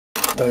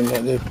Don't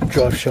let the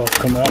drive shaft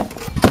come out.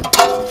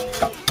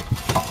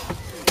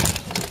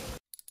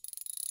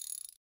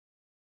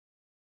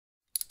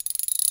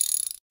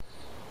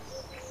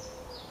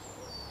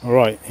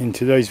 Alright, in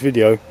today's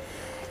video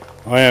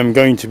I am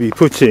going to be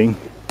putting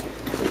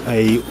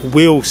a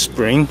wheel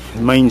spring,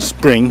 main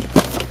spring,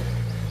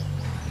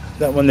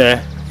 that one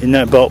there, in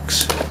that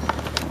box,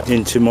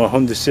 into my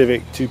Honda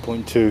Civic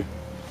 2.2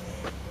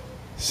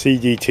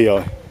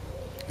 CDTI.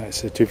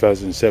 That's a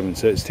 2007,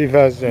 so it's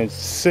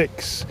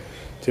 2006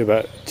 to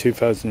about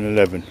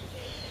 2011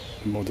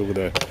 model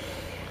there.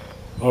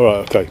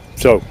 Alright, okay,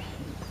 so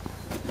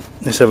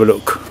let's have a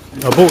look.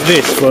 I bought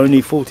this for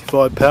only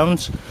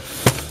 £45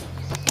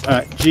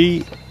 at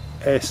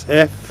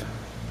GSF,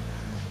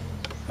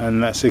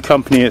 and that's a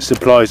company that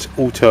supplies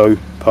auto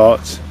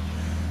parts,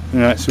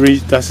 and that's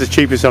the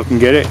cheapest I can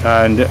get it.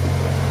 And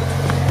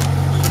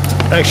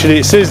actually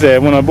it says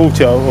there, when I bought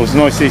it I was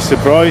nicely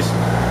surprised,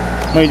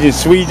 made in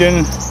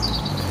Sweden,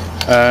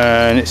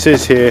 and it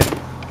says here,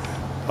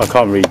 I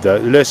can't read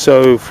that,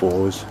 Leso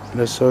Force,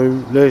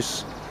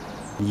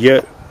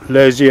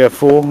 Lesia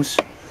Force.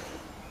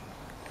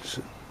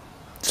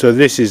 So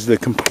this is the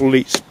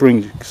complete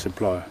spring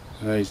supplier.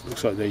 It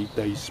looks like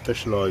they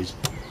specialise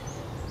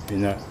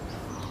in that.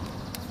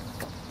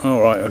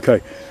 Alright,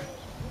 okay.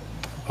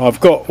 I've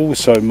got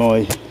also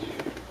my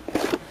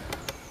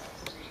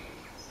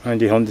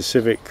handy Honda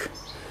Civic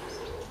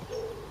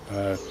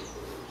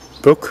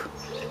book,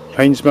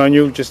 Haynes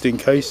manual, just in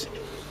case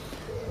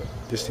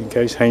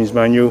Haynes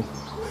manual.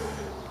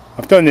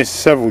 I've done this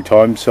several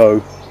times,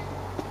 so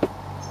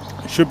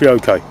it should be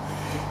okay.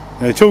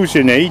 Now, the tools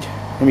you need,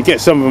 let me get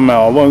some of them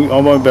out. I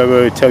won't be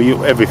able to tell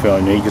you everything I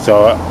need, because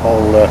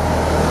I'll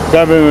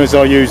grab them as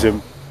I use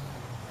them.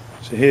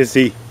 So here's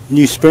the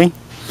new spring,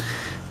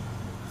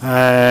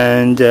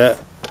 and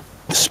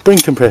spring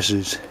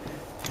compressors,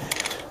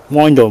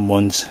 wind-on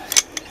ones.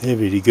 They're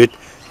really good.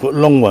 Got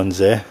long ones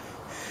there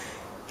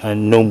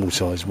and normal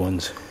size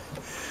ones.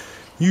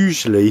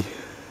 Usually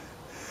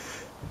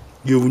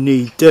you'll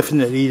need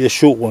definitely the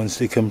short ones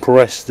to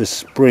compress the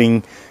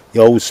spring, the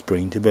old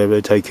spring, to be able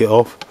to take it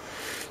off.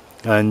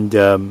 And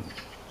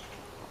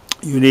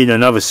you need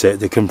another set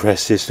to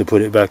compress this to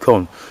put it back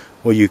on.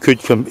 Or you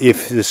could,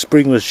 if the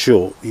spring was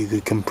short, you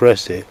could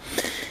compress it,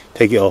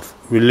 take it off,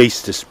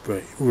 release the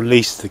spring,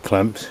 release the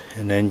clamps,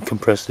 and then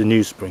compress the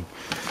new spring.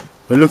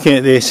 But looking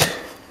at this,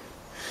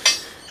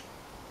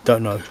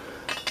 don't know.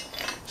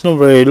 It's not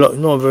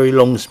a very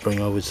long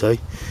spring, I would say.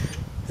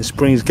 The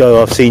springs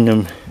go, I've seen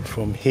them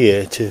from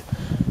here to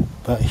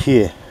about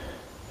here.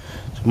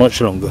 It's much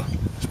longer.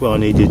 That's why I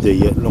needed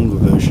the longer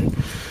version.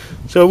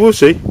 So we'll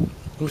see,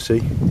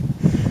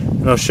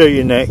 and I'll show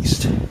you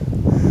next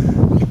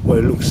what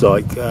it looks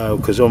like,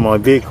 because on my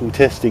vehicle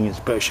testing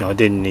inspection I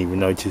didn't even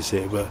notice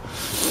it, but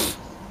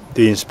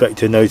the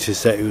inspector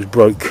noticed that it was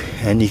broke,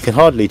 and you can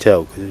hardly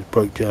tell because it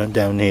broke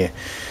down here.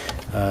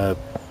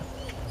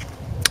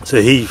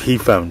 So he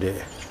found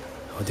it,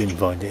 I didn't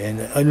find it,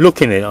 and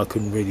looking at it I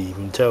couldn't really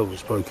even tell it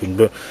was broken.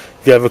 But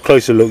if you have a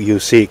closer look,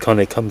 you'll see it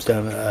kind of comes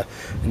down at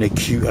an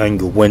acute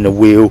angle when the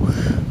wheel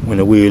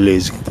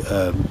is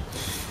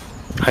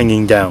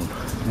hanging down.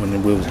 When the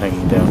wheel's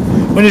hanging down,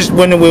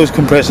 when the wheel's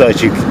compressed,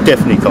 you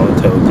definitely can't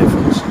tell the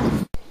difference.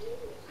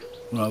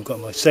 Well, I've got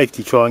my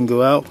safety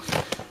triangle out.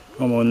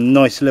 I'm on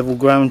nice level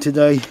ground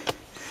today.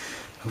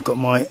 I've got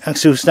my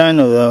axle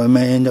stand, although I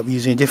may end up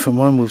using a different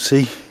one, we'll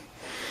see.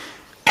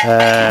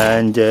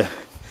 And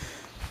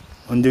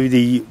undo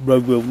the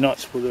road wheel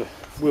nuts with the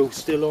wheel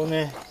still on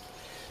there,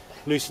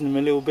 loosen them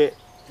a little bit,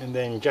 and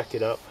then jack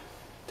it up,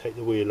 take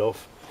the wheel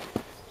off,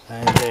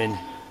 and then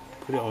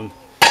put it on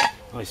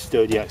nice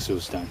sturdy axle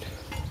stand.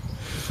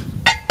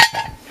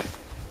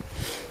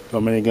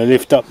 I'm only going to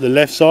lift up the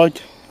left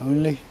side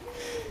only.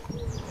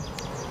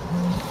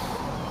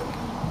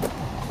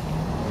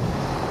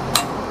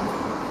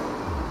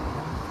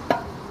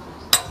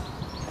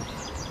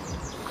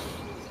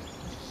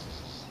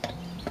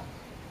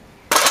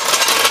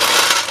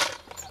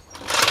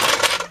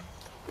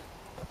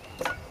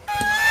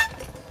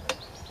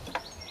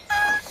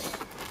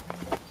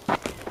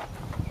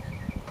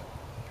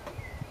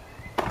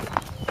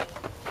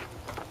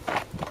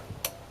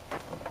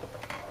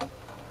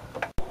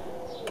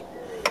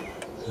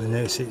 And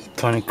notice it's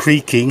kind of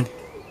creaking,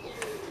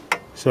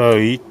 so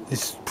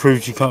this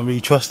proves you can't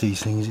really trust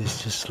these things.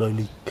 It's just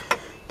slowly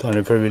kind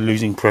of probably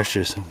losing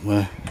pressure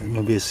somewhere.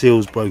 Maybe a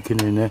seal's broken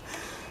in there.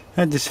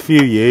 Had this a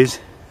few years,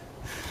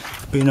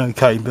 been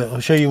okay, but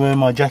I'll show you where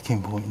my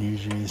jacking point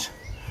usually is.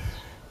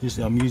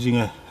 I'm using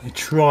a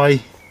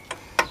tri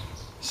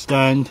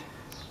stand,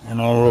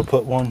 and I'll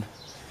put one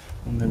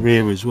on the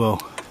rear as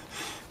well,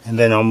 and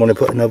then I'm going to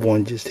put another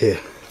one just here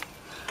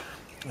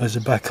as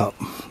a backup.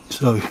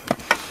 So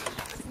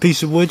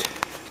piece of wood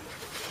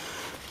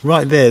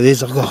right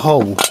there's like a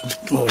hole.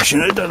 Oh, I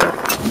shouldn't have done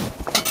that.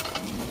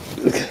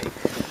 Okay,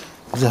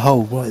 there's a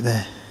hole right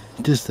there,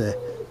 just there.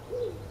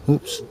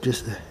 Oops,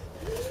 just there.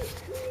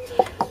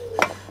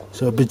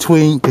 So before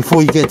you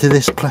get to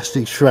this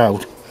plastic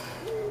shroud,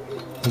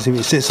 because if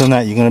it sits on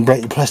that, you're going to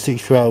break the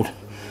plastic shroud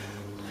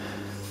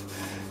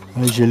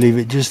I usually leave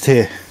it just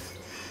here.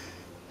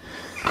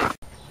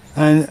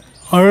 And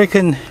I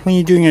reckon when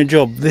you're doing a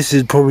job, this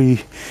is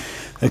probably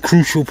a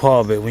crucial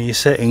part of it when you're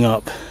setting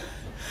up,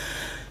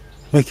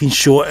 making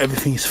sure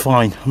everything's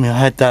fine. I mean, I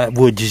had that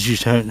wood, as you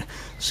turn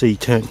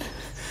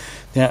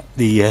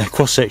the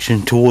cross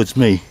section towards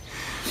me,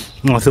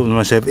 and I thought to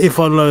myself, if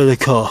I lower the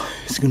car,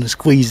 it's going to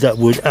squeeze that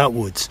wood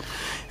outwards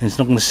and it's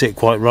not going to sit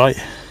quite right.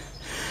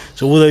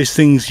 So all those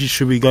things you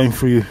should be going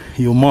through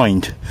your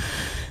mind.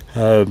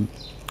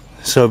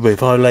 So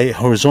if I lay it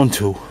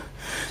horizontal,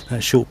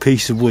 that short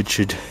piece of wood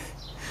should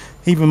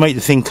either make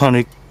the thing kind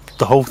of,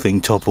 the whole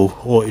thing topple,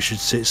 or it should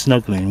sit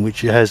snugly,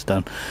 which it has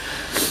done.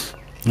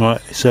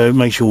 Right, so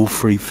make sure all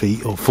 3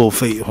 feet or 4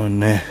 feet are on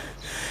there.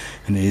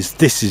 And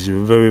this is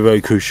very,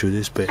 very crucial,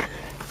 this bit,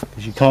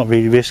 because you can't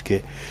really risk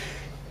it.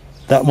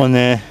 That one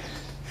there,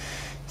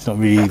 it's not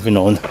really even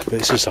on, but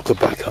it's just like a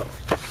backup.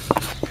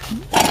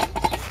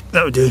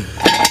 That'll do.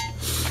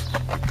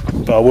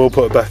 But I will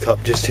put it back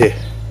up just here.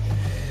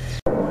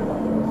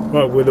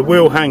 Right, with the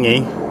wheel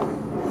hanging,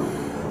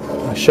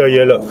 I'll show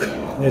you, look,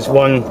 there's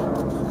one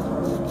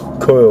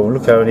coil.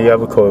 Look how the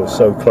other coil is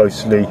so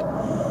closely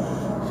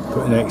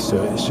put next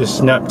to it. It's just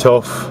snapped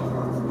off,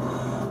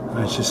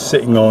 and it's just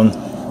sitting on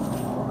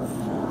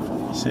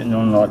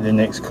like the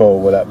next coil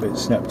with that bit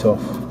snapped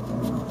off.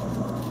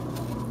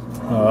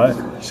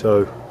 Alright,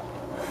 so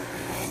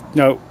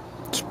now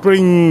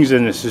springs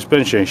and the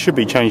suspension should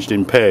be changed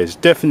in pairs.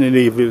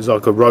 Definitely, if it was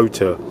like a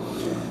rotor,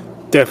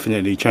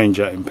 definitely change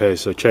that in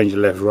pairs. So change the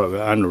left rotor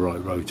and the right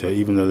rotor,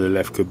 even though the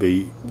left could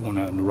be one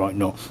out and the right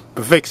not.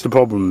 But fix the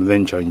problem and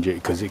then change it,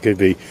 because it could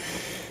be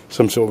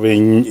some sort of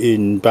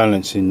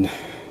imbalance in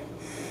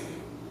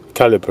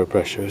caliper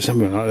pressure or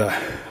something like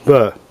that.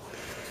 But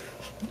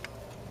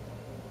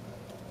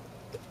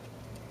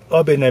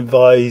I've been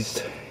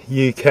advised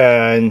you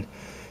can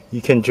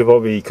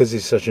probably, because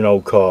it's such an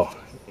old car,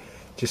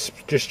 just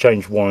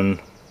change one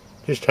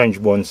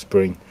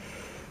spring,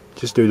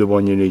 just do the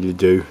one you need to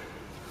do,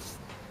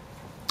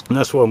 and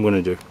that's what I'm going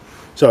to do.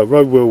 So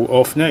road wheel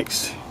off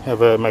next,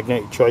 have a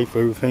magnetic tray for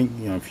everything,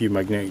 you know, a few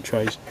magnetic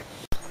trays.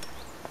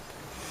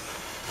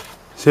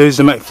 So here's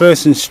the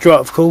McPherson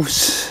strut, of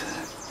course,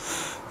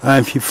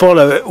 and if you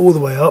follow it all the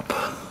way up,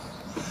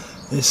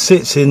 it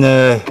sits in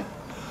a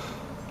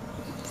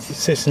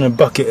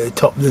bucket at the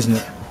top, doesn't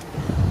it?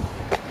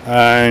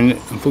 And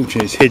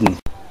unfortunately it's hidden.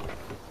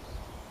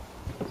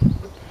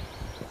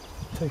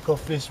 Take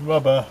off this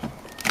rubber,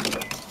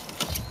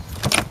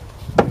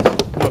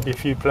 might be a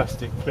few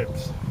plastic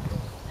clips.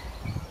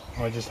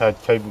 I just had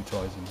cable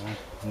ties in there,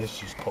 and this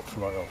just pops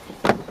right off.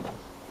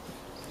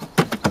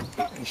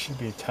 It should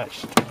be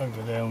attached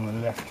over there on the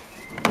left.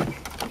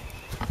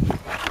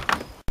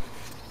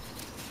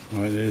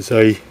 Right, there's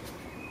the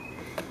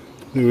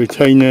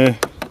retainer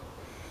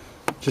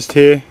just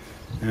here,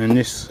 and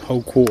this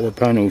whole quarter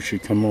panel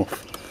should come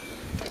off.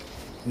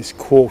 This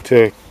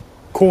corner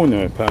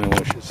panel,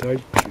 I should say,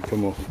 should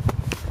come off.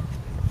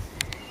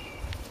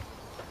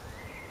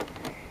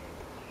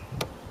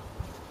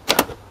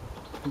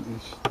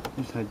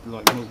 This had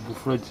like multiple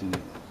threads in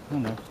it. I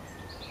don't know.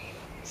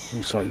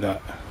 Looks like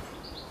that.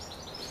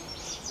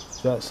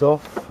 So that's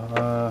off.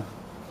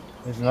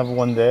 There's another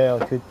one there.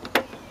 I could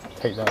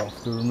take that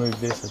off to remove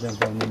this. I don't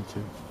think I need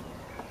to.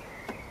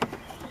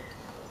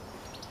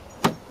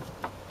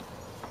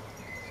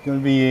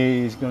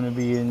 It's going to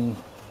be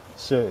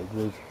inserted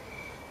with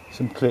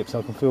some clips.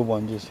 I can feel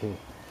one just here.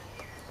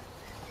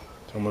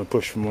 So I'm going to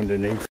push from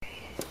underneath.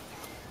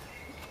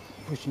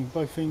 Pushing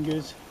both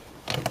fingers.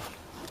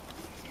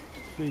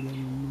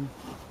 Feeling.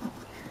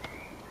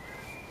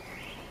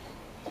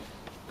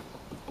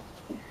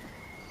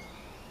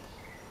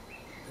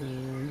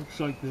 Looks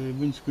like the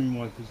windscreen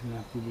wiper is going to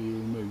have to be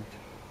removed.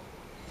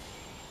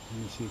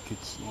 You see it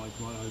could slide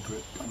right over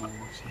it. Come on,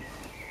 watch it.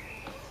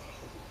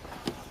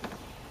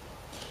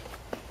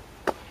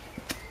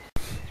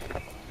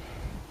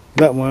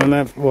 That one I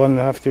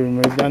have to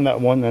remove, and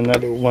that one, and that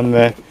little one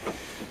there.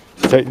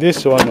 Take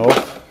this one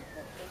off,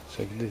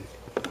 so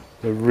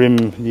the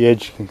rim, the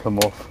edge can come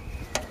off.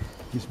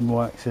 Gives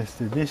more access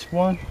to this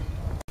one.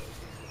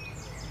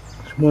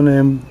 There's one of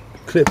them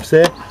clips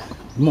there,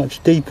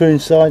 much deeper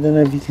inside. I don't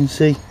know if you can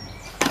see.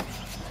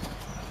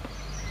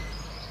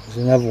 There's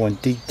another one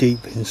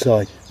deep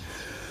inside.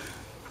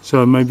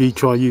 So maybe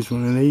try use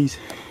one of these.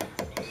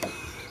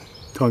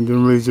 Time to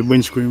remove the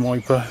windscreen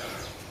wiper.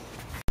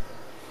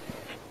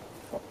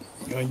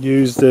 I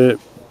used the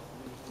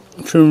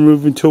trim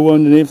removing tool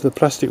underneath, the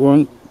plastic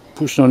one,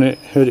 pushed on it,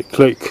 heard it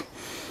click.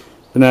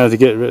 But now to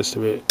get the rest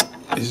of it,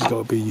 this has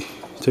got to be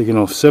taken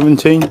off.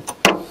 17,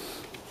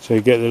 so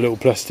you get the little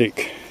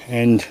plastic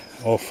end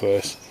off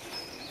first.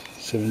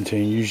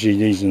 17, usually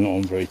these are not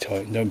on very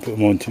tight, don't put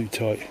them on too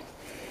tight.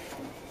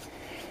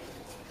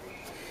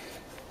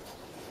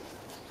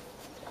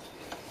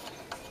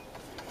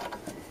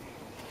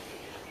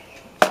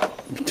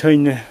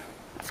 Retain the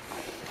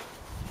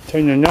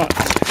nut.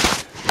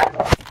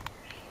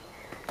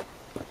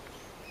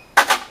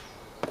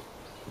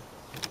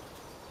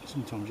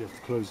 Sometimes you have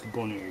to close the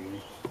bonnet,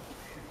 really.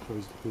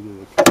 Close the hood of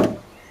the car.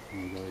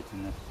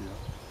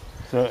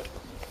 So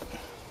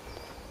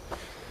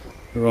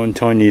they're on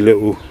tiny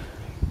little, I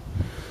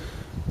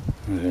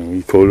don't know what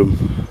you call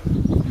them,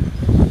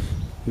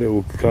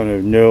 little kind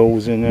of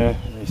knurls in there.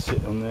 They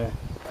sit on there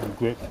and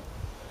grip.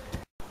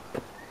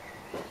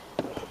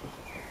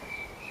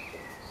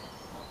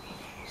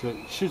 So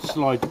it should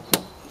slide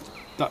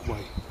that way.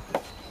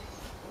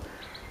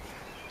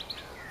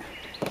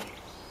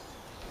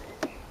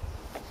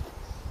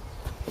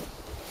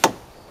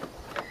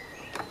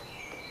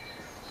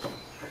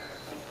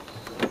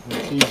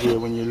 It's easier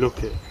when you look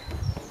at it.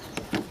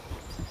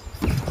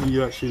 When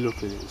you actually look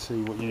at it,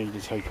 see what you need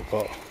to take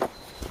apart.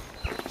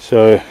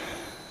 So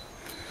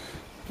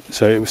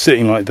it was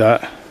sitting like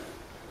that.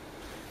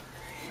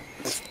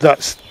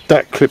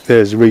 That clip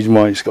there is the reason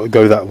why it's got to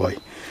go that way.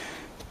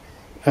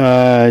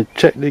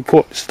 Check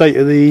the state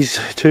of these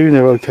two,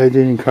 they're okay,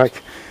 they didn't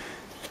crack.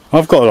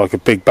 I've got like a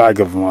big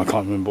bag of them, I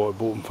can't remember what I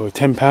bought them for,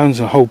 £10,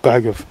 a whole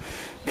bag of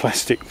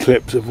plastic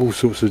clips of all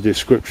sorts of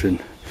description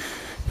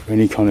for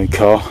any kind of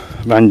car.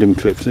 Random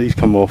clips, these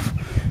come off,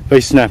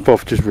 they snap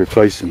off, just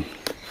replace them.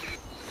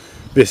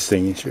 This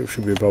thing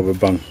should be a rubber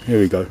bung. Here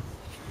we go.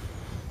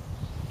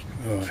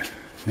 Alright,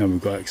 now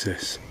we've got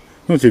access.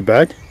 Not too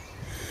bad.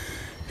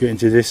 Getting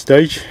to this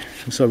stage,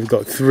 so we've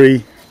got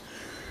three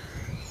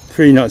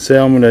nuts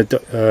there. I'm going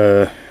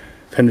to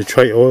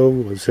penetrate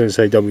oil. I was going to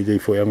say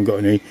WD-40, I haven't got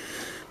any.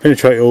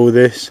 Penetrate all of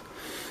this.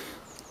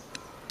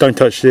 Don't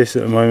touch this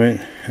at the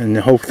moment, and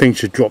the whole thing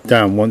should drop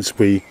down once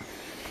we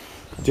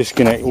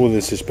disconnect all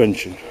the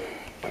suspension.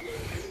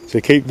 So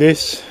keep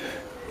this.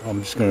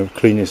 I'm just going to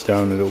clean this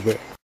down a little bit.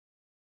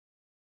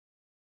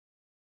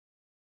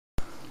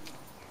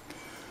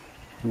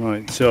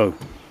 Right, so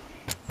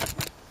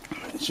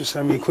let's just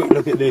have a quick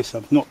look at this.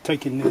 I've not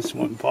taken this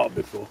one apart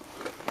before.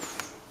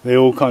 They're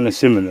all kind of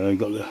similar. They've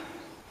got the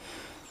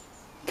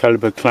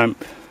caliper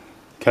clamp,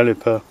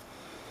 caliper,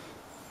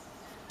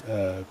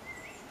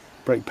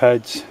 brake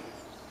pads,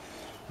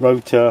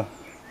 rotor.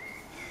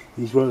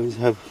 These rotors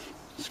have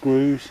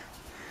screws.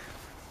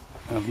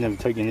 I've never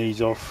taken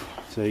these off,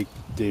 so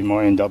they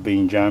might end up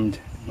being jammed,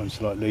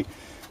 most likely.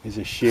 There's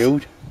a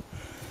shield.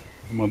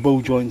 And my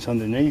ball joint's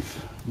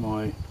underneath.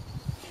 My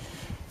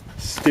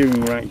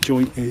steering rack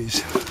joint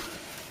is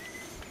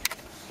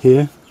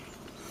here.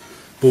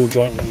 Ball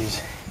joint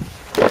is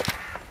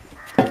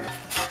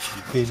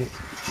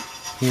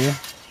here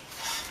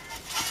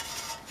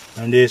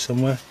and here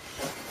somewhere.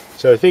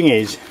 So the thing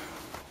is,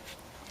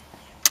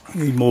 I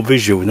need more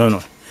visual, don't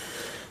I?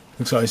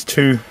 Looks like there's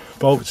two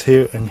bolts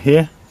here and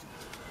here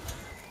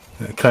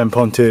that clamp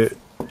onto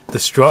the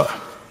strut.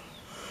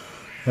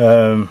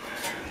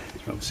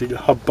 Obviously the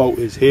hub bolt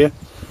is here.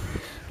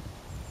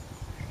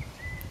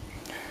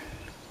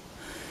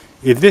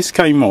 If this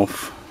came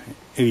off,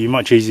 it'd be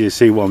much easier to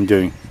see what I'm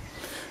doing.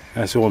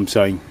 That's all I'm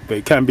saying. But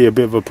it can be a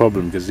bit of a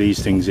problem because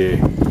these things here,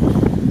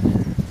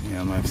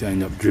 I might have to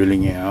end up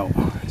drilling it out.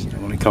 So I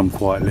don't want to come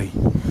quietly.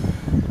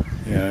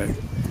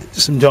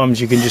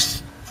 Sometimes you can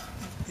just,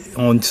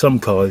 on some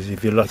cars,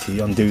 if you're lucky,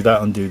 undo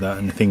that, and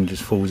the thing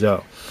just falls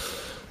out.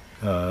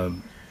 There's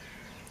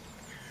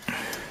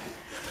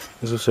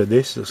also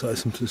this, looks like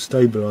some sort of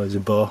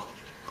stabiliser bar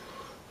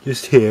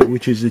just here,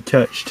 which is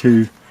attached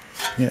to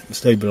the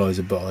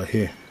stabiliser bar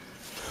here.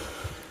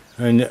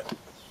 And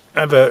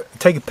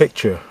take a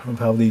picture of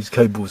how these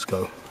cables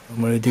go. I'm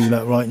going to do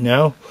that right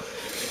now.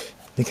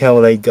 Look how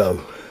they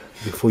go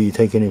before you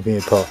take anything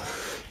apart.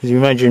 Because you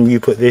imagine you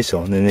put this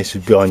on and this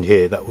is behind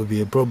here, that would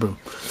be a problem.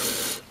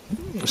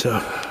 So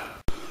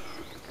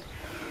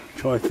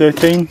try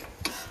 13.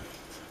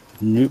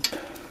 Nope.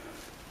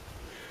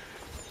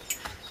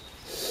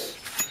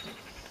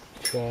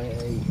 Try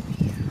a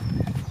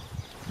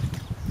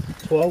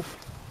 12.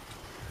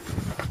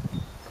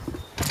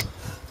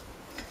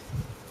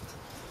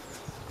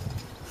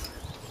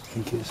 I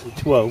think it's a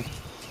 12.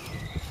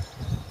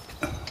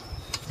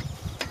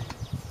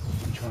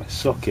 Try a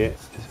socket,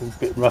 it's a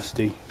bit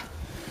rusty.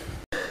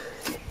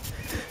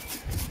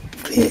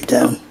 Clean it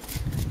down.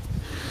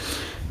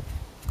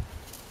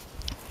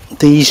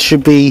 These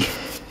should be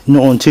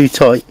not on too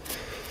tight.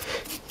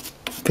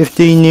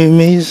 15 newton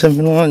meters,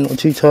 something like that, not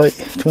too tight.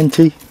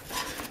 20.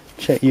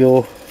 Check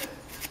your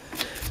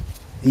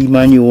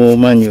e-manual or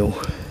manual.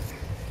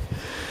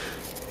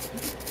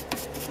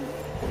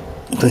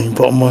 The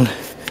bottom one.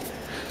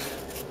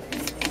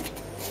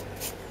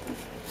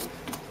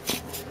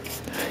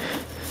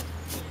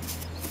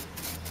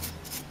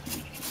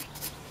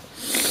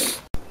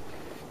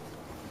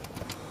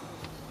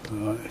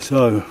 Right,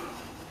 so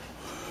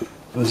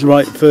I was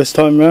right first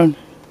time round.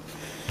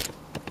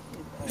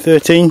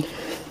 13.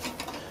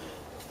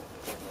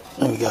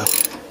 There we go.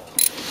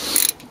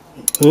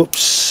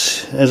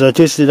 Oops, as I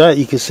just did that,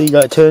 you can see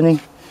that turning.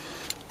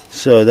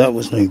 So that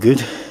was no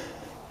good.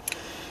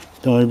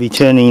 Don't want to be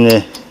turning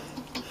the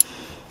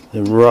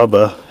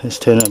rubber. Let's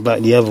turn it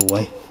back the other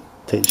way.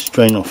 Take the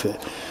strain off it.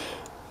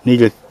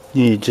 Need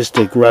just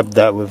to grab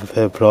that with a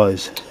pair of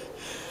pliers.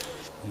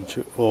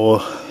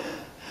 Or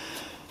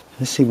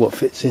let's see what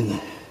fits in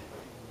there.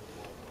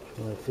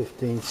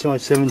 15,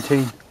 size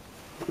 17.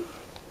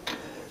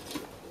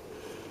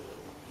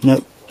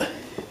 Nope.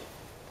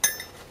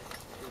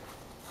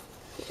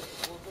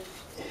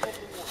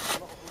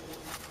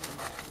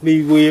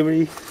 Be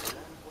wary,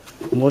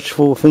 watch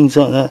for things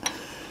like that.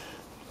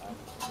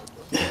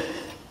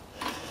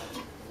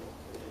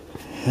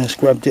 Just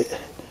grabbed it.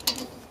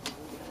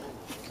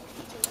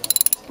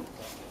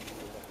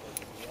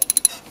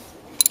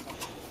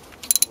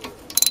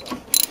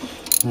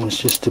 And it's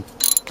just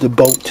the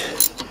bolt,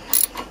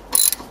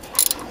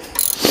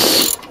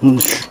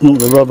 not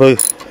the rubber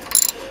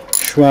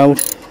shroud.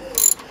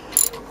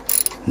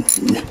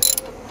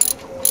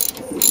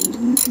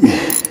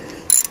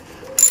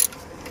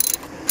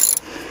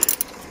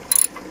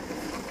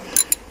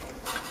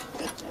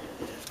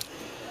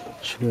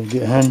 Should I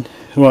get a hand?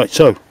 Right,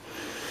 so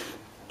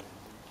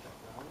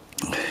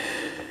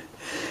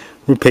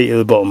repeat at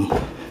the bottom.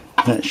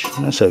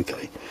 That's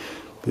okay,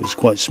 but it's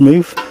quite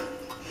smooth.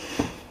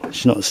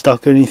 It's not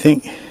stuck or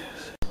anything.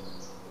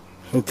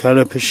 So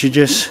caliper should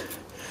just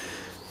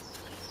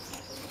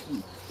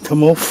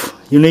come off.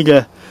 You need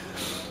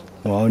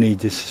well, I need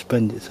to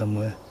suspend it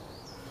somewhere.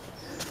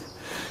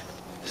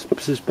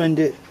 Suspend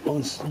it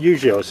on,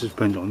 usually I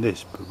suspend it on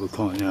this, but we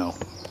can't now.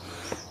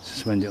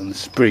 Suspend it on the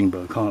spring,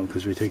 but I can't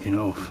because we're taking it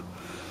off.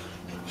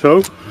 So,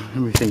 let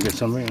me think of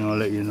something and I'll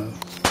let you know.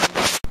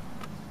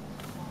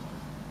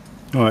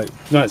 Alright,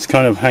 that's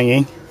kind of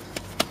hanging.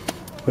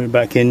 Put it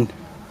back in.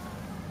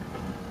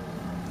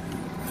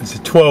 There's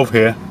a 12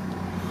 here.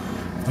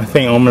 I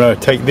think I'm going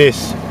to take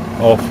this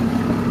off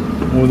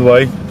all the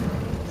way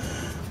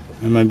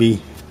and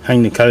maybe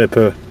hang the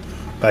caliper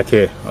back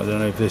here. I don't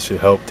know if this will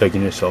help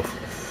taking this off.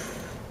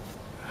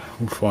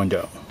 We'll find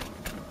out.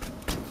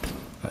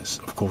 That's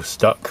of course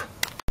stuck.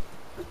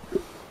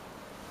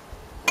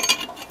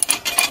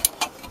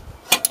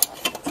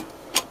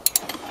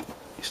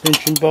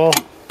 Extension bar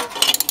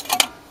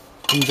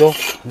comes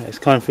off. It's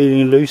kind of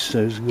feeling loose,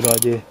 so it's a good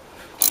idea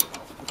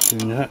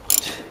doing that.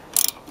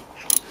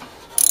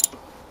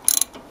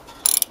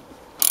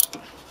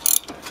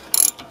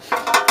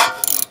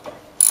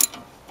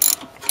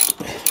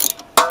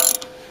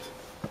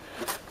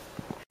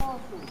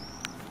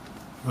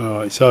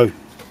 Alright, so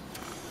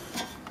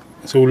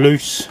it's all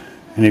loose,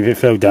 and if it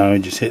fell down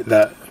and just hit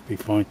that, it'd be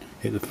fine.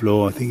 Hit the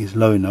floor, I think it's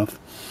low enough.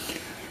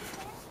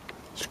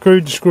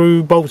 Screwed the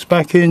screw bolts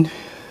back in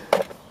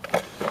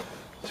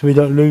so we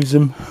don't lose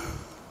them.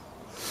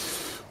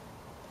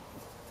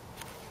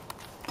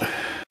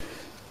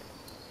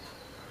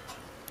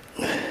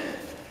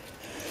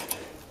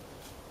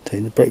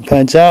 Take the brake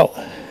pads out.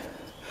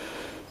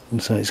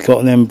 So it's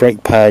got them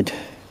brake pad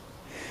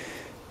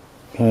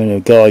kind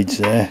of guides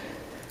there.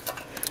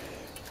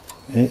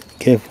 Yeah,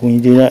 careful when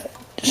you do that.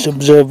 Just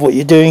observe what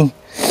you're doing.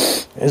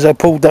 As I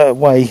pulled that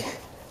away,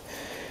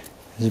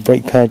 there's a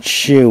brake pad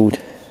shield.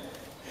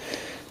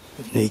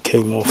 It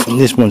came off, and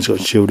this one's got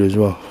a shield as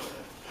well.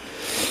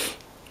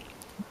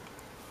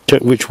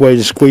 Check which way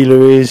the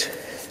squealer is.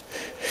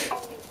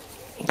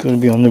 It's going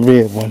to be on the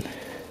rear one.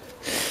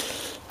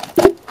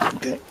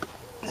 Okay.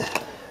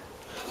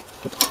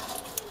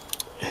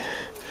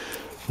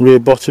 Rear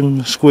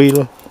bottom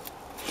squealer,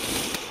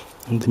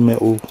 and the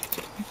metal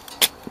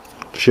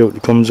shield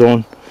that comes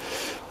on.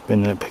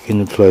 Bend that back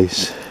into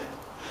place.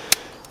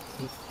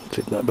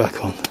 Clip that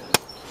back on.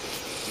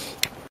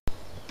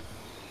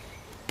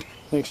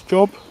 Next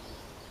job,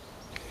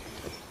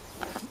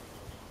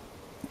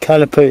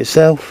 caliper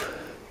itself,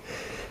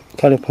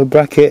 caliper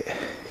bracket,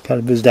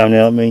 calipers down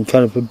there, I mean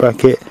caliper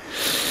bracket,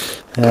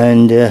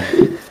 and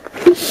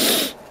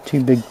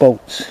 2 big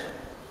bolts.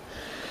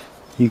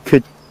 You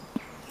could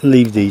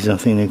leave these, I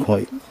think they're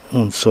quite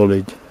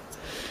solid.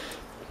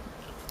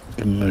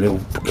 Give them a little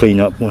clean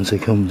up once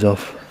it comes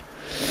off.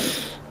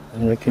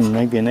 I reckon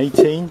maybe an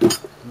 18. Let me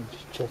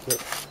just check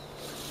it.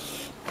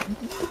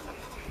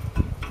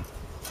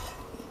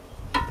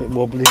 Bit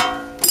wobbly.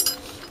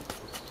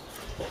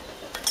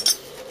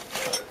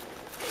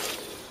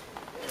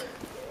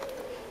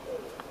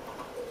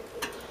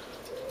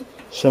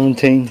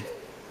 $17.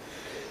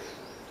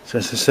 So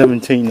it's a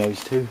 17,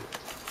 those two.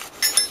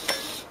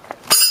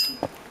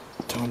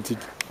 Time to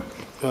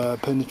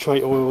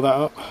penetrate, oil that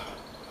up.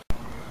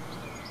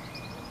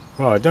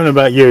 Right, I don't know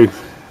about you,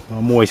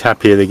 I'm always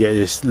happier to get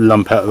this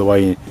lump out of the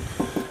way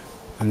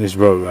and this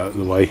rotor out of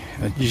the way.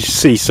 You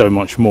see so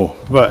much more.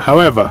 But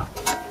however,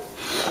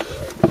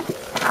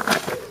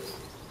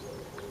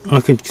 I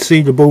can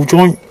see the ball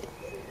joint.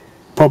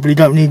 Probably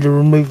don't need to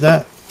remove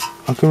that.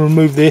 I can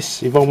remove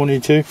this if I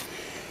wanted to.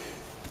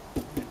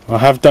 I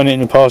have done it in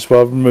the past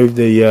where I've removed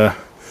the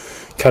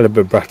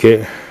caliper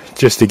bracket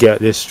just to get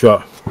this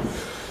strut.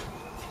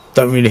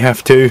 Don't really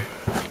have to.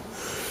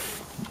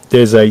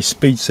 There's a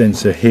speed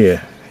sensor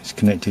here. It's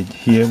connected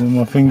here where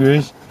my finger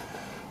is.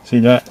 See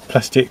that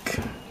plastic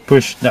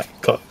push?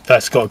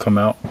 That's got to come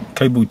out.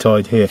 Cable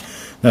tied here.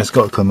 That's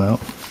got to come out.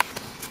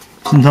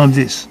 Sometimes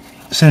it's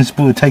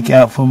sensible to take it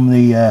out from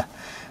the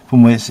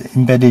from where it's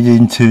embedded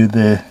into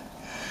the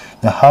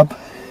hub,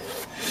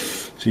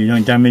 so you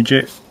don't damage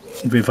it.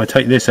 But if I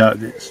take this out,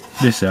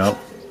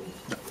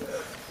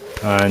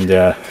 and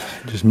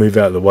just move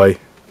out of the way,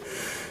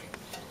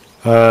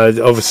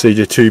 Obviously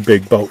the two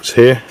big bolts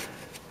here,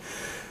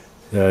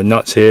 the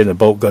nuts here, the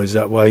bolt goes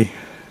that way.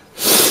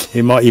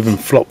 It might even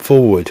flop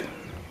forward.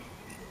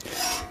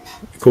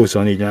 Of course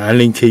I need an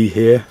Allen key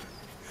here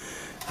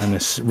and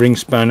a ring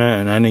spanner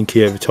and an Allen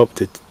key over top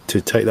to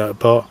take that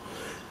apart,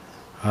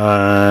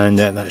 and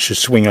then that should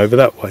swing over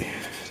that way.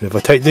 So if I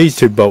take these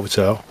two bolts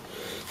out,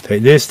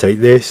 take this,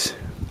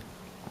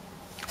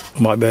 I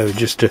might be able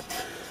just to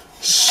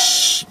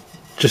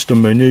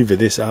manoeuvre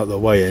this out of the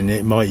way, and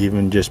it might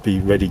even just be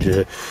ready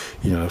to,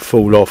 you know,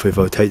 fall off if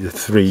I take the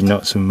three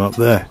nuts from up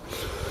there.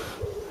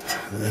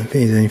 I don't think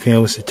there's anything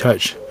else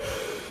attached.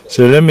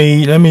 So let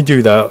me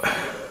do that,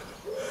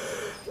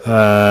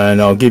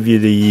 and I'll give you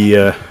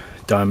the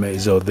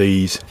diameters of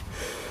these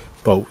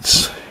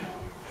bolts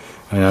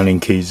and Allen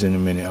keys in a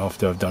minute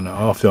after I've done it,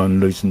 after I've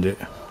loosened it.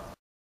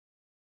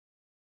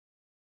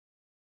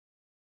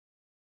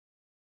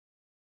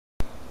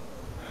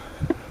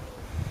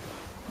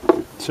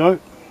 So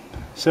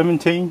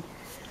 17,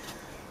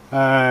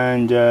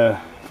 and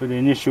for the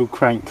initial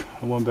crank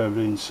I won't be able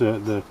to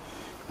insert the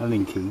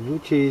Allen key,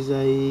 which is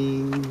a,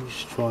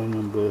 let's try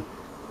number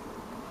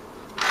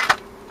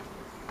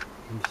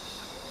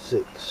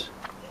 6.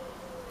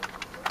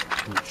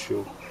 Not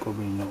sure,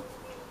 probably not.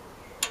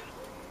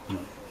 No,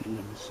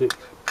 number 6.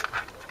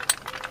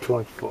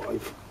 Try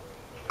 5.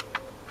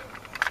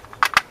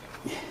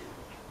 Yeah.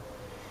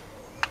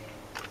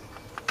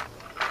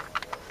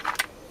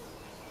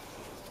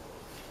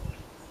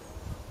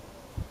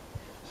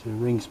 So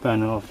ring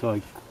spanner after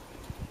I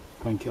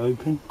crank it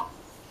open.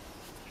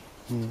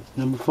 Yeah,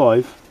 number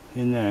 5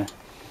 in there.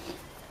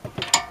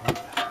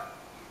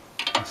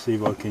 Let's see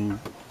if I can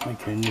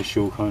make an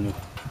initial kind of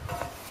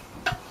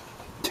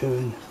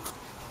turn.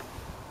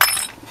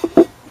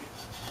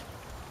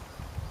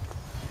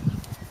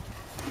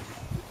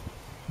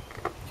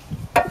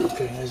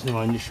 Okay, there's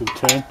my initial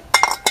turn.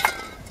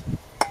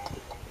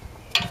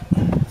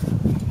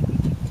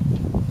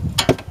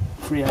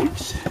 Three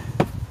eighths.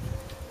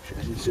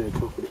 Insert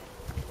properly.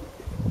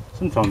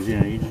 Sometimes, you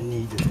know, you don't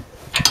need a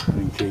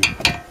Allen key.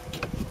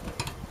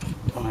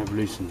 I have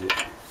loosened it.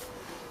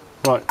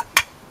 Right.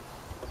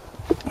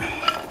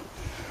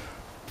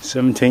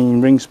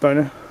 17 ring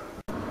spanner.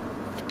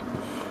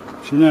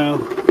 So now,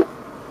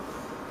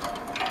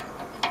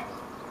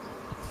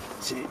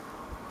 see,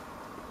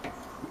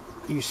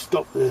 you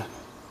stop the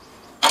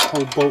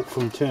whole bolt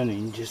from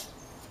turning, just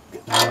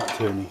get the nut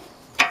turning.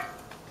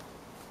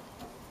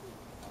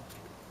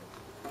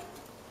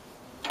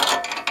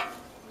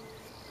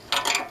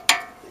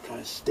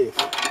 Stiff.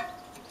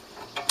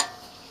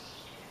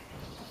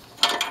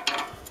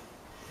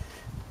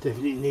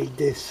 Definitely need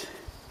this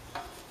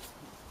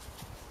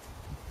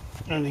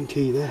Allen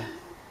key there.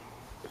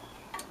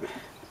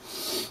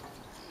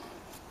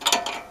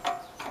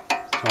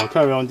 So I'll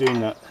carry on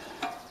doing that.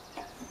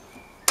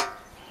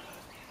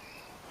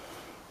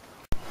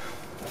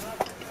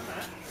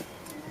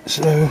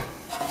 So,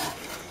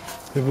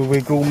 with a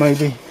wiggle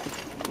maybe,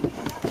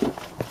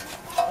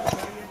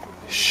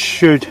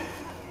 should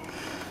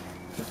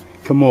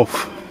come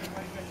off.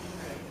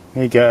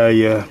 You get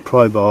a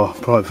pry bar,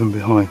 pry it from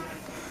behind,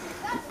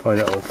 pry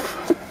that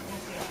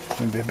off.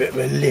 Maybe a bit of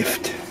a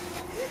lift.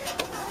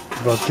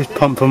 If I just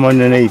pump from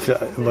underneath,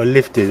 if I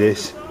lifted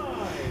this,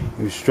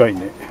 it would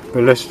straighten it.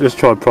 But let's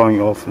try prying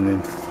it off, and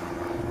then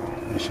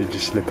it should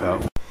just slip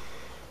out.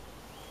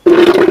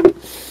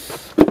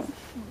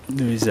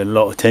 There is a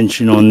lot of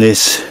tension on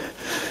this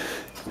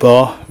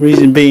bar.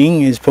 Reason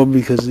being is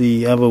probably because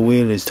the other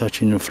wheel is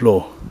touching the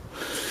floor.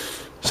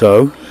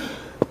 So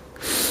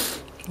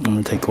I'm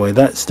going to take away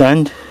that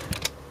stand,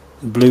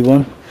 the blue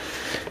one,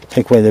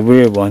 take away the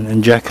rear one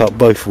and jack up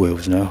both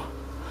wheels now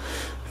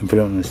and put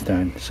it on the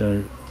stand.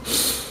 So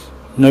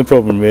no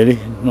problem really,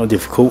 not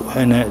difficult,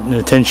 and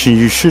the tension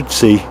you should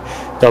see.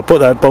 I'll put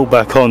that bolt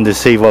back on to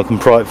see if I can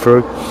pry it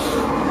through.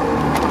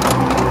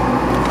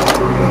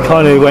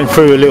 Kind of went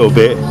through a little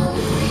bit,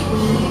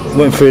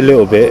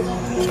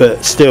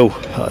 but still,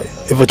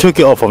 if I took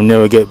it off I'll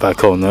never get it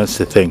back on. That's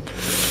the thing.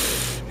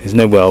 There's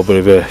no way I'll be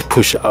able to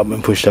push it up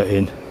and push that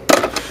in.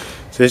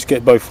 So let's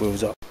get both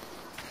wheels up.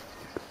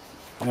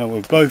 Now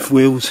with both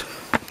wheels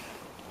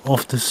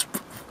off the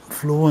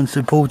floor and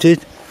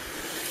supported,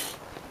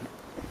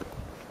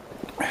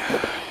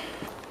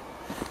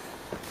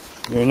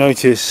 you'll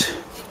notice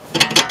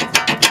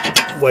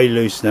way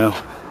loose now,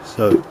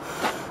 so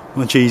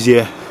much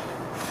easier.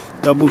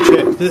 Double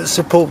check that the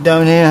support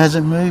down here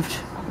hasn't moved.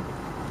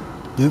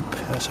 Nope,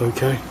 that's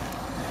okay.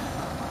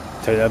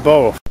 Take that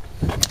bar off.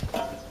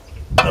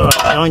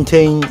 Alright,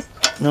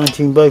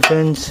 19 both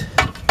ends.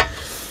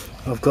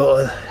 I've got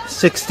a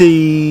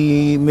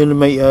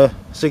 60mm,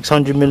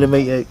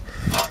 600mm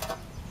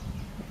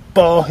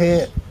bar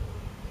here.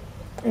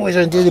 Always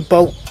undo the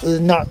bolt with a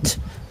nut.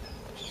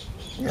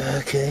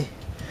 Okay,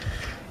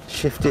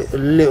 shift it a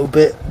little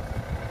bit.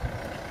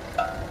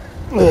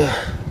 I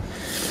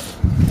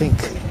think,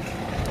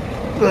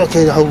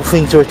 okay, the whole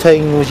thing's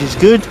rotating, which is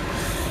good.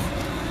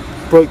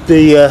 Broke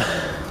the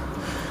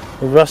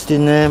rust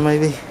in there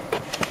maybe.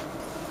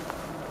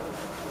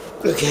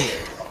 Okay,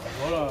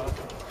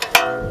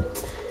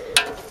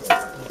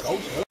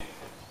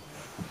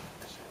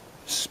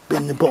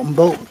 tighten the bottom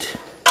bolt.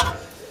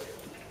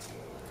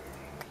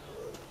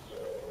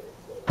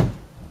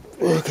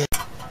 Okay.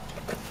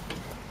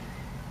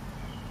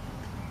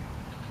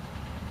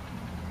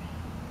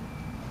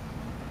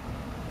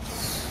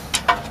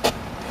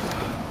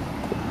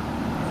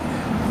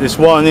 This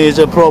one is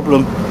a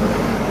problem.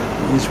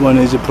 This one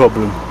is a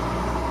problem.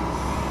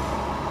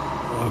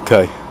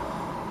 Okay.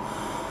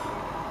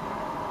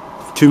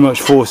 Too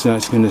much force and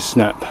it's going to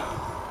snap.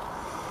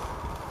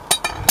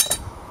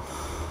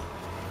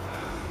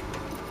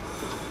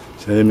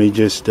 So let me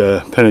just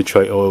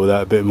penetrate oil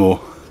that a bit more.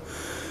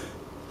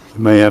 It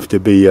may have to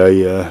be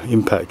a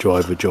impact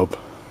driver job.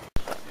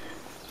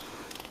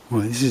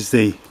 Well, this is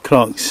the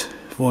Clark's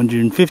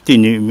 450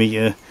 Newton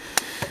meter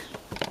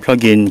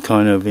plug-in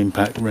kind of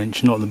impact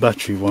wrench, not the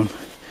battery one.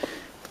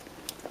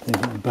 I think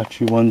the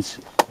battery one's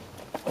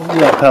all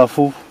that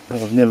powerful,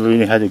 but I've never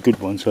really had a good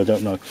one, so I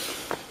don't know.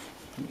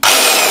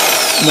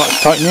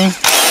 Much tightening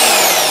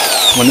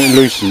when it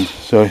loosened,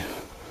 so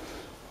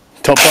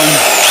top one,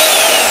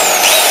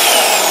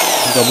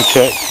 double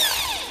check.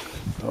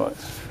 Right,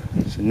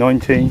 so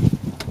 19.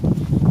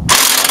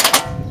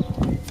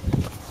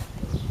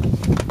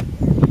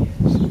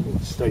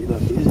 State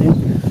that it is in.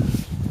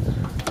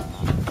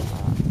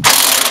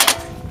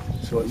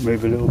 So it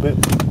move a little bit,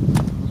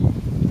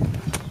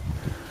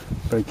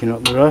 breaking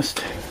up the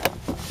rust.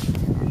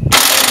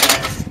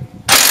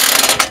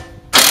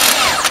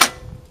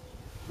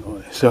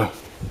 Right, so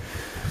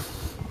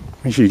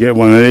we should get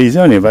one of these,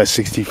 only about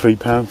 £63,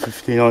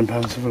 £59,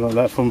 something like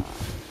that from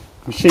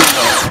Machine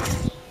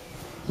Mart.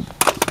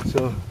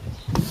 So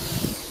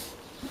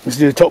let's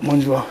do the top one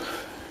as well,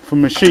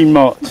 from Machine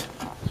Mart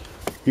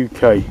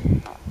UK.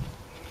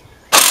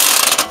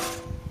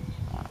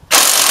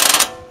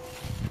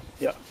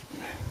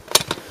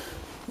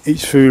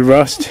 Eats through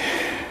rust.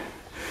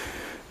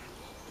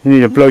 You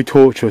need a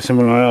blowtorch or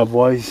something like that,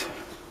 otherwise.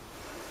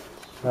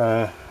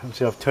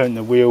 Obviously I've turned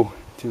the wheel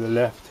to the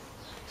left,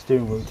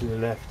 steering wheel to the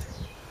left.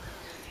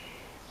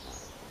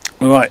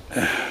 Alright.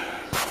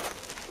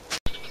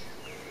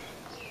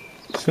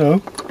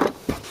 So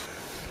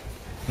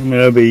I'm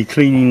going to be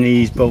cleaning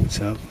these bolts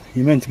up.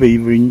 You're meant to be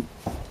using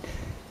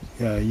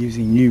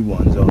new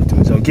ones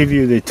afterwards. I'll give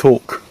you the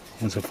torque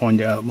once I find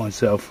it out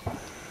myself.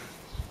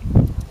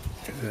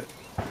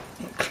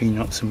 Clean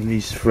up some of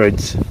these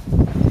threads.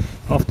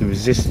 Half the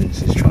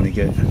resistance is trying to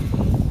get,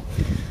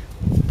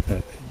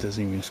 it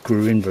doesn't even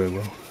screw in very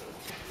well.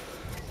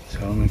 So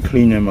I'm going to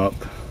clean them up.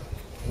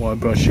 While I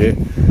brush it,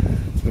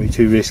 it'll be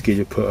too risky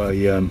to put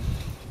a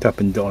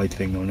tap and die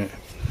thing on it.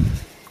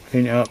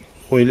 Clean it up,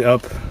 oil it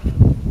up,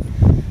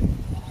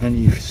 and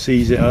you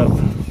seize it up.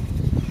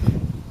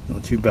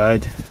 Not too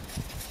bad.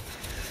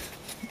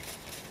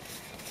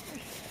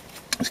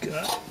 Let's get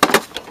that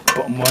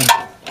bottom one.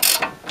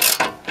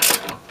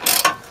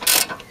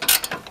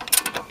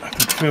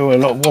 Feel a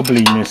lot of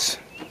wobbliness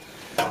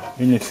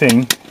in the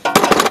thing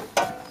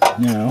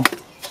now.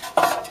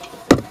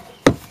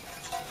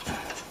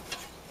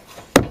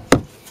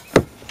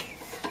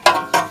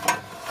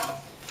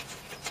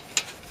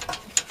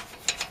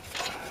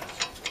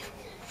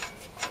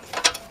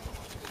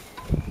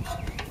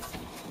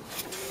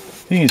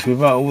 Thing is,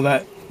 without all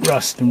that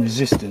rust and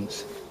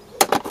resistance,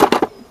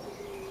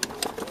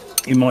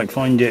 you might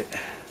find it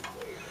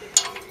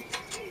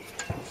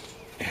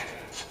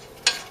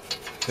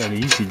fairly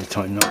easy to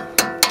tighten up.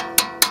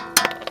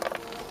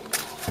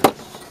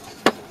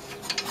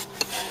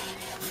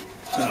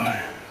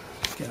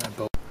 Let's get that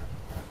bolt.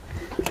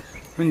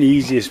 And the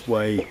easiest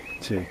way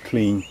to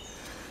clean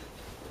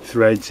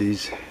threads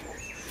is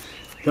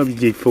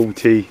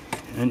WD-40,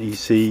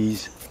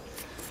 anti-seize.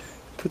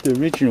 Put the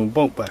original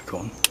bolt back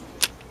on.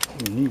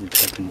 You need a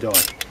tap and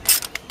die.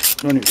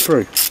 Run it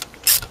through.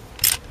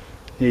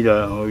 We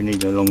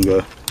need a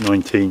longer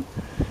 19.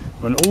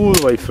 Run all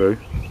the way through.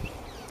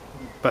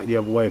 Back the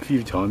other way a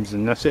few times,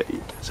 and that's it.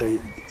 So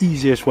the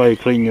easiest way of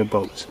cleaning your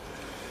bolts.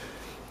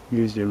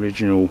 Use the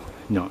original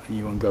nut,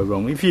 you won't go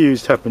wrong. If you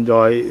use tap and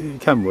die,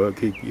 it can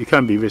work. It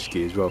can be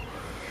risky as well.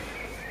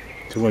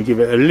 So I want to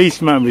give it the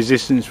least amount of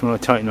resistance when I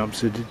tighten up,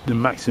 so the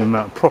maximum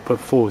amount of proper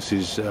force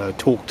is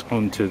torqued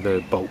onto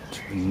the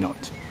bolt and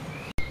nut.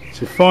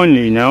 So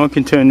finally now I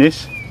can turn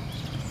this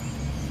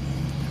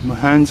with my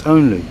hands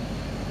only.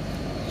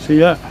 See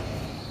that?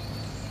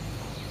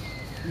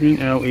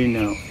 In, out, in,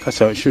 out. That's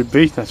how it should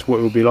be. That's what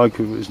it would be like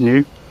if it was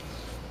new.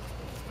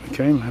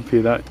 Okay, I'm happy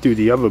with that. Do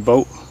the other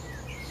bolt.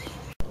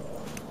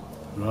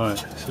 Right,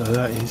 so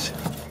that is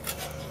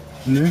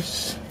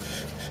loose.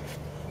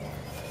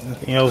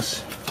 Nothing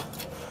else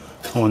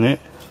on it.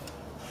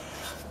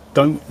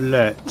 Don't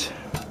let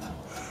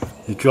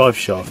the drive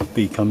shaft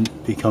become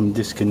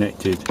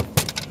disconnected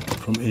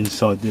from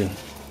inside the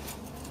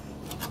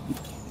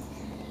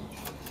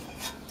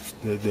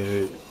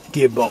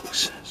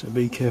gearbox. So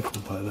be careful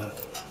about that.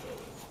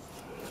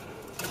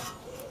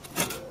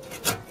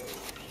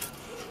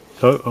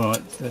 So,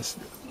 alright, that's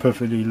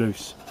perfectly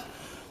loose.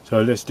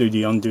 So let's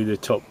undo the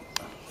top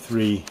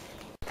three.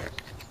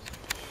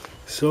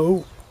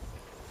 So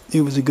it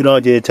was a good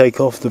idea to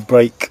take off the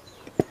brake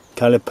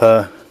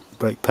caliper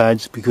brake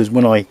pads, because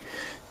when I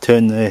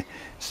turned the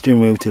steering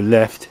wheel to the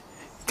left,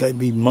 it gave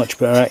me much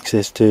better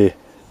access to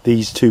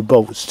these two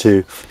bolts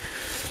to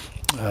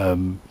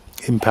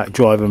impact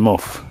drive them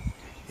off.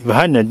 If I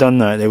hadn't have done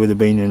that, they would have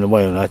been in the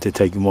way and I had to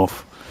take them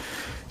off.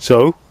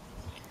 So,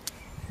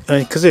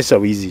 because they're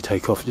so easy to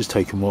take off, just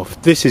take them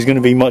off. This is going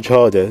to be much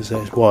harder, so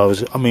that's why I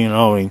was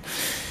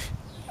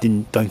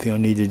don't think I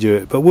need to do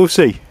it, but we'll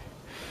see.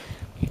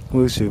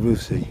 We'll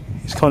see.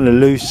 It's kind of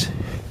loose.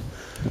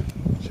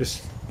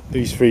 Just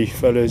these three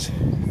fellas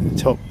at the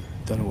top.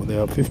 Don't know what they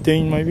are.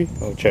 15 maybe.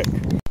 I'll check.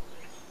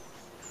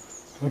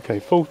 Okay,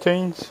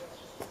 14s.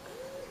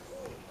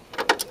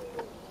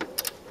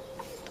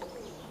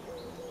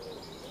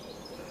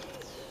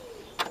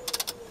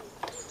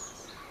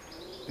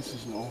 This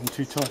is not on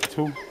too tight at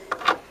all.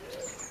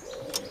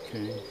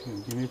 Okay,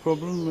 give me a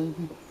problem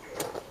maybe.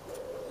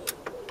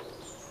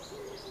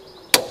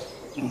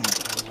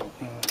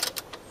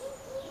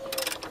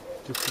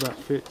 Just about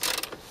fits.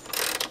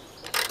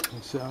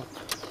 Set up.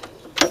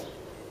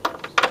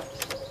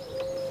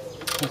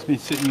 It's been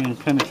sitting in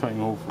penetrating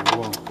hole for a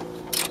while.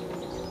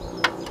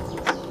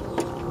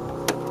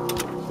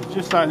 So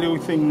just that little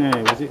thing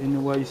there, was it in the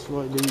way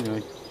slightly, you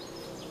know?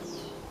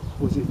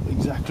 Was it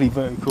exactly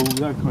vertical,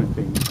 that kind of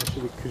thing?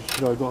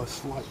 Should I have got a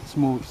slight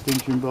small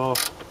extension bar?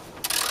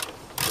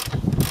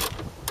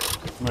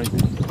 Maybe.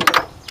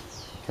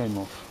 Came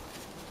off.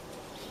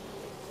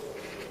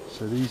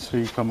 So these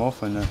three come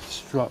off and the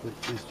strut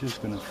is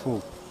just going to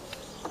fall.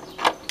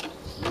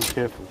 So be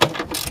careful.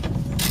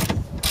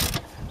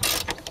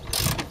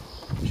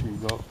 Make sure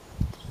you've got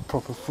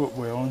proper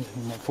footwear on.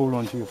 You might fall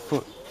onto your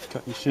foot,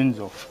 cut your shins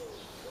off.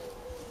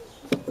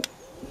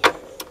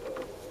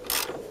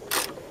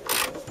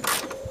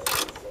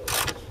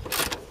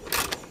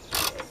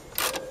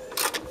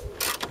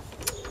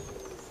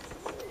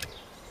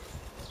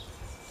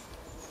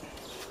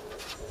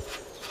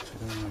 So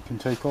I can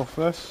take off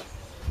first.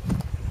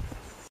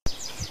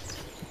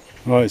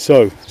 Right,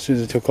 so as soon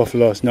as I took off the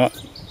last nut,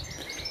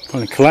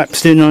 kind of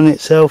collapsed in on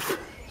itself.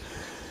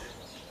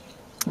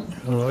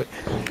 Alright.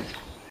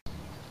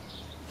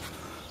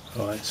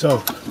 Alright, so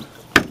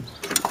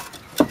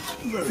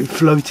very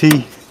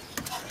floaty.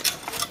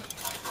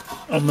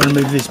 I'm going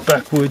to move this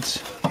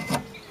backwards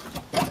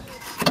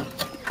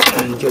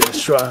and get the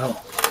strut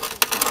out.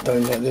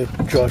 Don't let the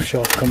drive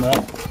shaft come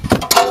out.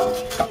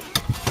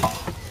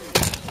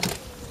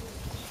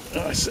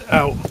 That's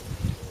out.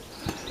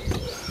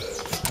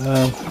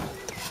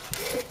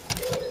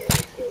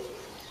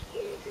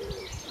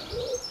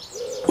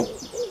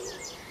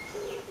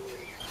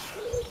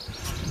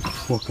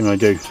 What can I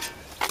do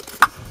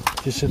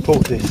to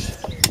support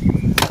this?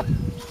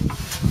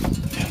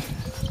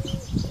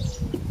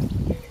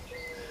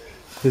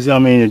 Because I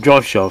mean, the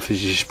drive shaft is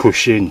just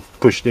pushed in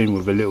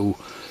with a little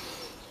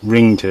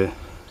ring to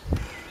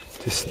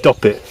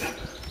stop it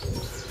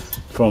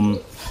from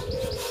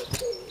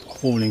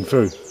falling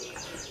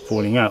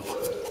out.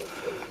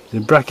 The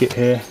bracket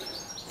here,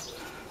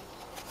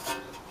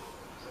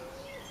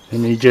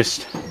 and you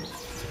just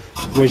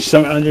wedge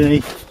something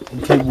underneath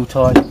and cable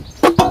tie.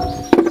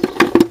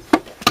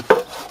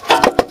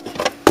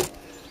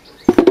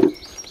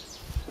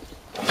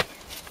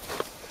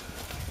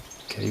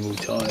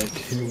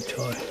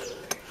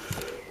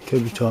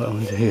 Cable tie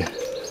onto here.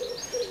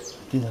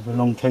 I did have a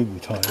long cable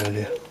tie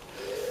earlier.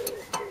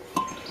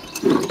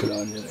 Put it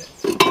under there.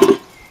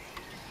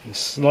 The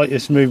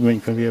slightest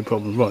movement can be a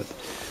problem. Right.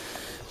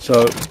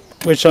 So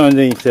wedge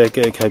underneath there,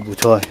 get a cable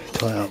tie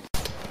up.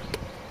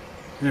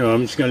 Anyway,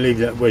 I'm just going to leave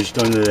that wedged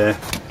under there.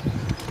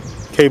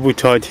 Cable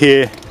tied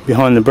here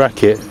behind the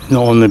bracket,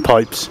 not on the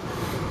pipes.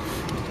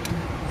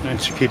 And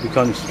to keep it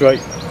kind of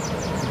straight.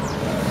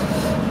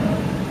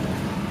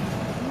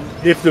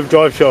 If the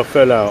drive shaft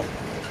fell out,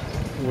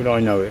 would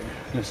I know it?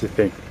 That's the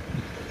thing.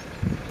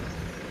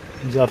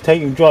 I've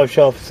taken drive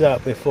shafts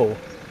out before,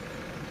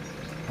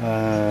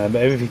 but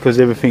because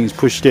everything's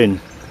pushed in,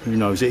 who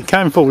knows? It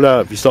can fall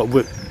out if you start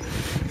you'd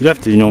have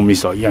to normally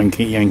start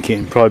yanking it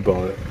and pry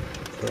bar it.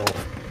 But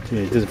yeah,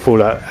 it doesn't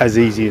fall out as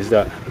easy as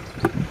that.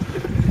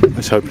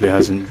 Let's hope it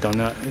hasn't done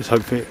that. Let's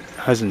hope it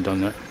hasn't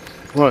done that.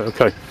 Right,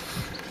 okay.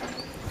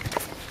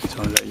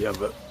 So I'll let you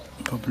have a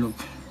proper look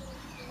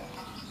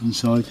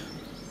inside.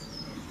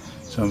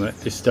 So I'm at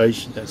this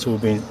stage, that's all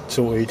been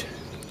sorted,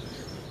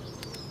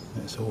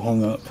 that's all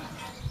hung up.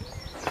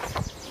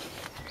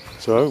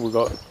 So we've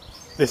got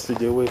this to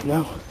deal with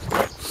now.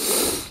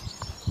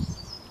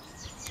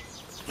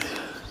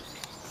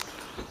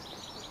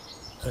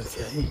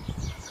 Okay,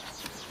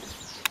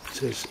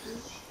 so it's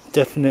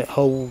definite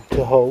hole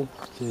to hole,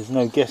 so there's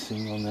no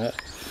guessing on that.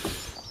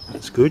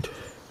 That's good.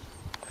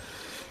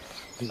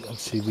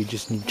 Obviously we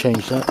just need to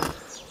change that.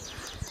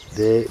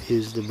 There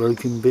is the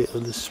broken bit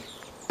of the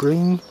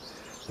spring.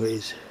 Where it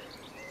is.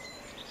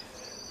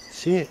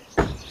 See it?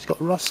 It's got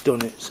rust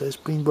on it, so it's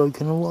been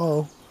broken a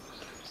while.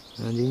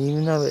 I didn't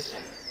even know it.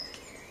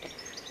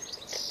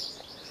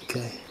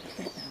 Okay.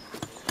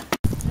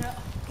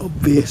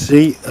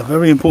 Obviously, a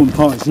very important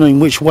part is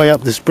knowing which way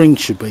up the spring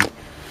should be.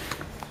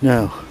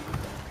 Now,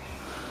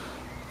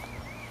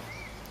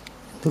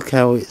 Look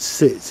how it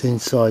sits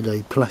inside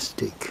a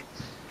plastic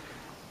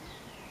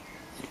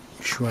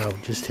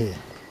shroud just here.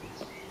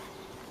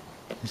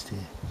 Just here.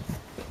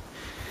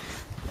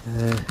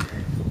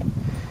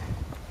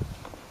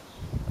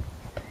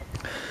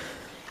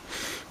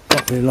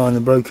 Can't really line the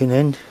broken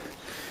end.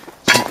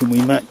 So can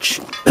we match?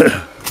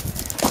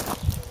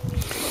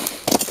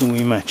 Can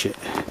we match it?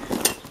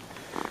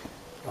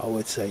 I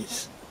would say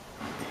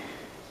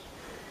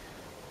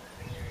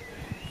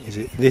is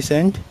it this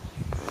end?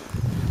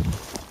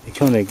 It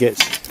kind of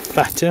gets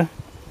fatter,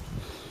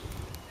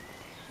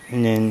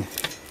 and then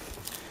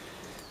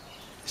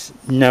it's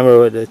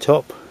narrow at the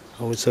top.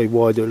 I would say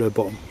wider at the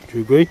bottom. Do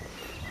you agree?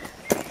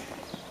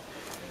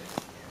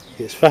 It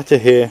gets fatter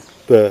here,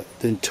 but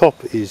the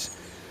top is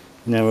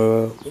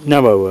narrower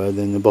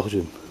than the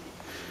bottom.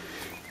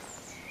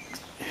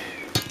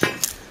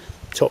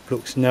 Top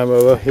looks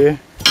narrower here.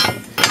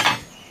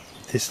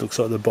 This looks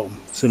like the bottom.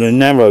 So the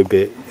narrow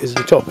bit is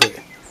the top bit.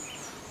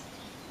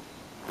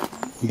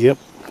 Yep.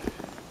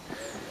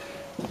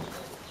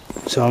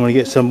 So I'm going to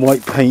get some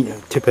white paint,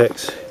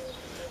 Tipex.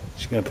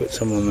 Just going to put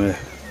some on there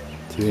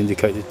to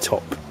indicate the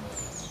top.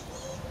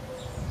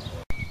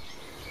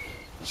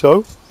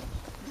 So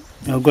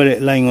I've got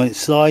it laying on its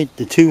side.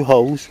 The two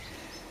holes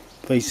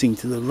facing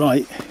to the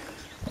right.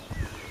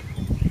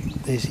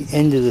 There's the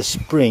end of the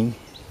spring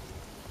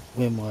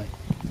where my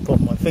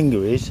bottom of my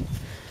finger is.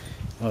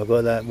 I've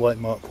got that white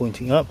mark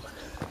pointing up.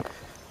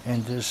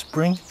 End of the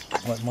spring,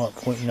 white mark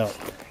pointing up.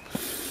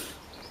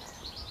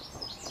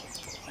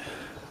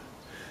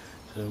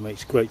 So it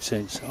makes great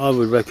sense. I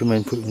would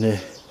recommend putting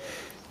the,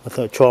 I'm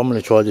going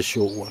to try the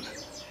short one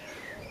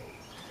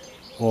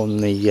on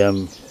the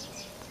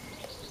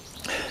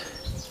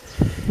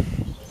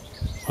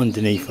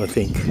underneath. I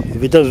think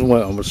if it doesn't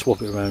work, I'm going to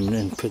swap it around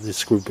and put the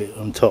screw bit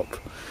on top.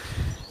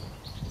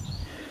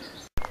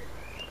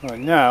 Right,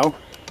 now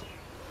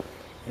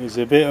it's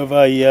a bit of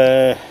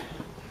a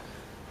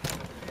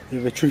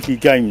tricky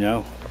game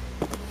now.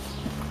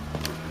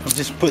 I've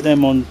just put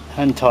them on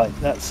hand tight.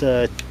 That's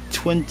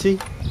 20,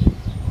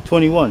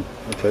 21.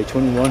 Okay,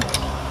 21.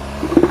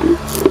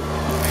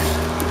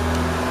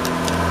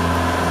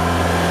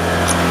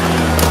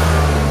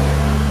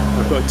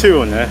 I've got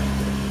two on there.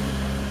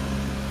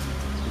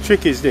 The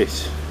trick is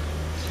this.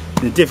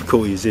 The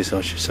difficulty is this,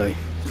 I should say.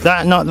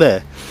 That nut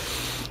there.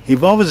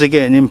 If I was to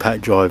get an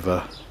impact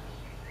driver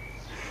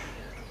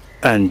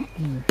and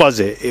buzz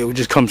it, it will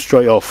just come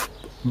straight off.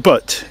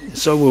 But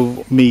so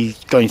will me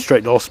going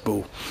straight to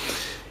hospital,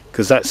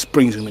 because that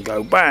spring's going to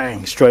go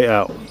bang straight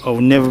out. I'll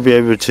never be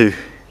able to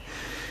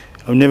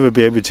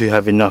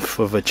have enough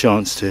of a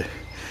chance to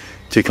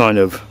kind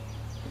of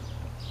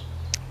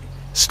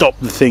stop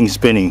the thing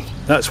spinning.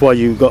 That's why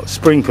you've got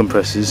spring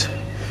compressors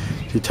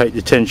to take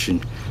the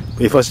tension.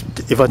 But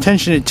if I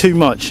tension it too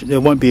much, there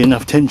won't be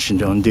enough tension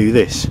to undo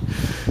this.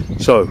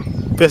 So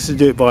best to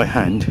do it by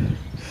hand.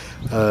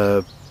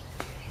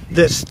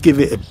 Let's give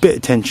it a bit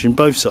of tension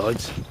both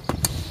sides.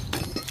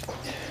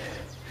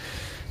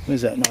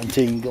 Where's that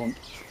 19 gone?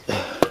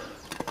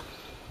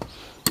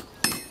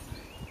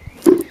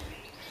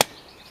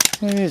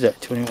 Where is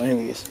that 21? Here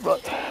it is.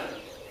 Right.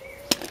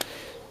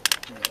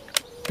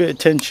 Bit of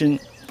tension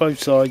both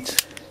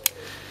sides.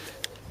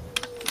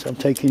 So I'm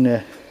taking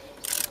I'm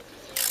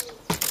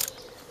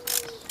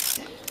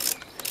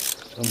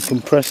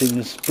compressing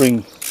the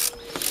spring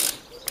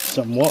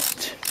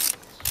somewhat.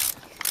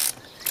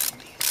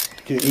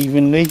 Do it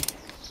evenly.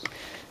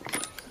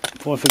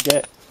 Before I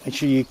forget, make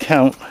sure you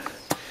count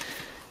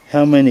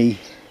how many.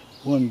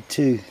 1,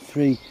 2,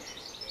 3,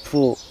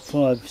 4,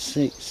 5,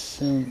 6,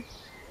 7,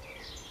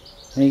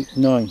 8,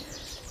 9.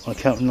 I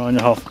count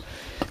 9.5.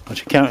 I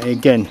should count it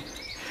again.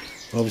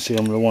 Obviously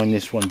I'm going to wind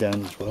this one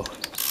down as well.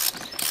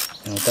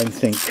 And I don't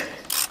think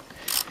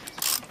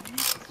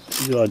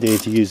it's a good idea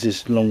to use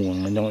this long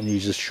one. I don't want to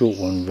use this short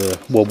one with a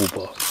wobble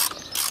bar.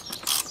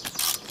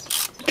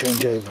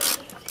 Change over.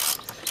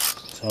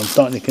 So I'm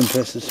starting to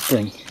compress the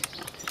spring.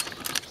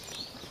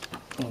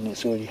 And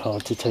it's already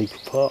hard to take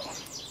apart.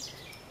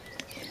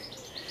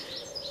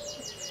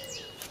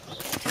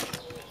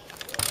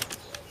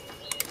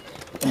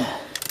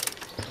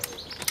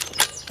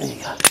 There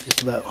you go,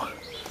 just about.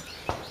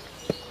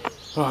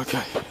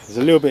 Okay, there's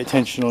a little bit of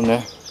tension on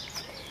there,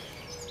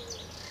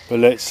 but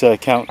let's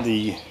count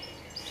the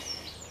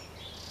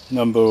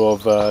number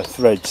of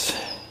threads.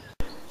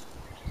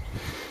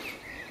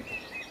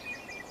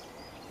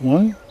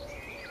 1,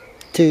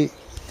 2,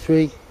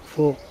 3,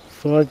 4,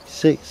 5,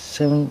 6,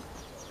 7,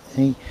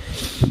 8,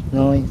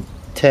 9,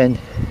 10,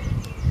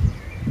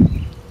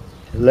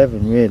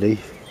 11 really.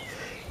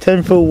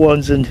 10 full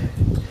ones and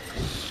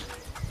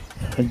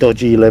a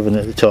dodgy 11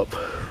 at the top.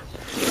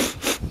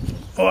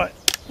 Alright,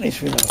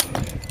 let's know.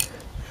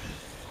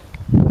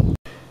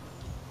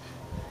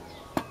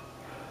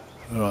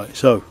 Alright,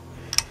 so,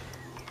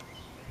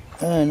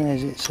 and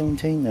there's it,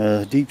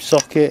 17, deep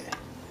socket.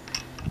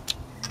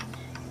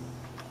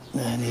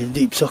 I need a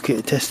deep socket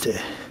to test it.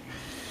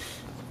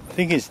 I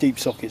think it's deep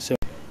socket, so.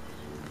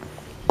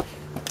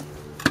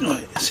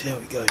 Right, let's see how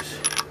it goes.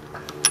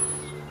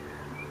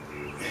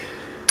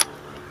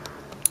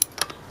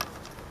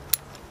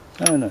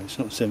 Oh no, it's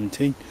not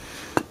 17.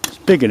 It's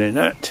bigger than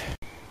that.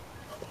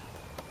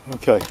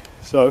 Okay,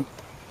 so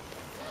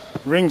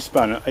ring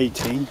spanner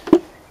 18,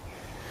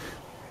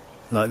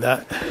 like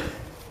that.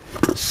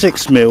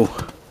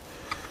 6mm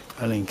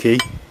Allen key,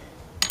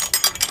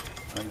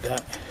 like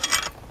that.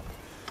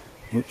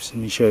 Whoops,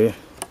 let me show you.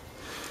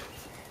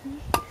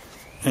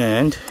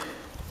 And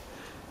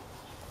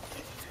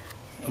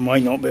I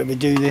might not be able to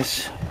do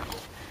this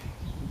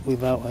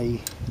without a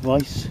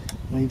vice,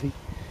 maybe.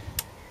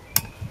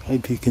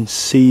 Hope you can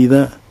see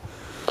that.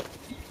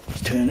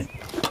 Let's turn it.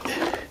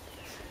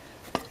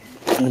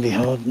 It's going to be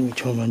hard. Let me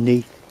try my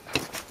knee.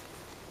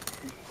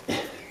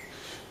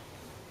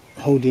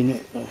 Holding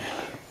it.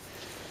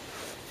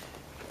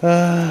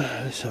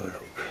 Let's have a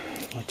look.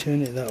 If I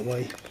turn it that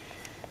way,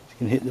 it's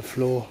going to hit the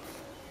floor.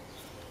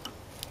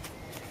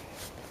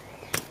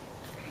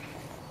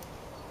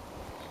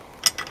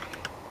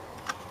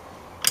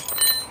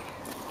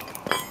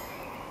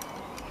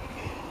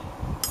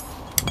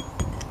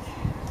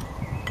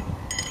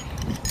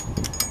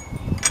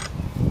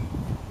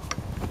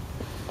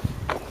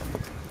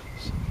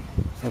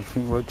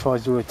 Everything where it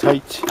tries to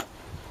rotate,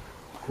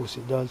 of course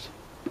it does.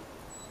 You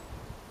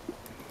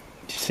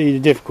see the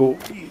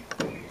difficulty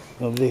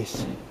of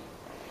this.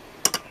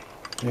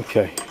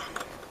 Okay.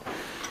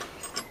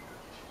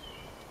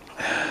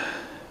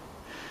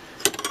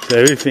 So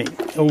everything,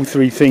 all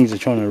three things are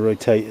trying to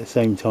rotate at the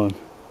same time.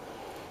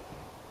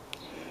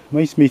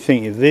 Makes me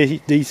think if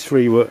these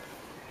three were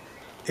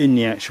in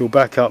the actual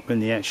backup in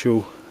the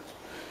actual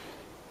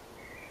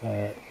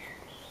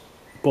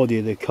body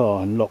of the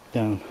car and locked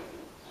down,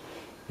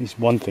 at least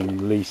one thing at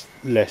least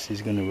less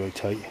is going to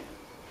rotate.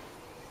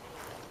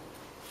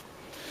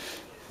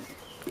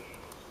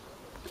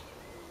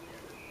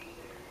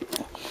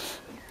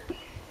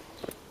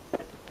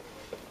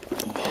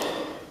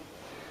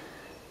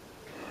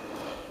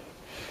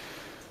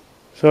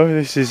 So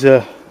this is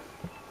going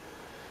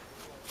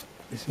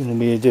to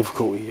be a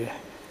difficulty here.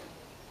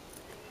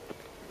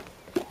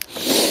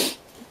 It's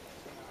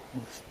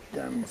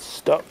damn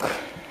stuck.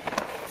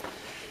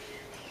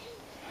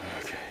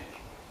 Okay.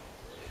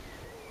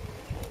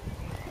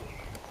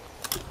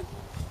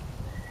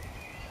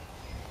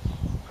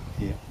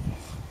 Yeah.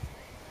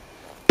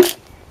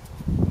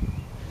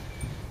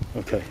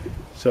 Okay.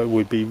 So it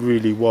would be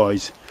really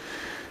wise.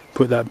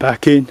 Put that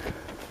back in.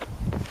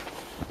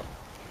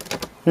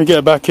 Let me get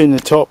it back in the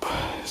top,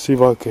 see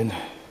if I can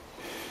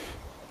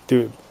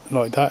do it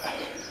like that.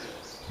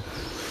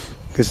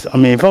 Because I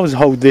mean, if I was to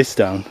hold this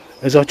down,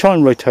 as I try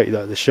and rotate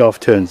that, the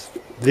shaft turns.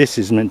 This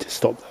is meant to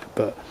stop that,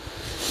 but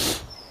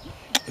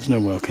there's no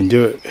way I can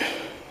do it.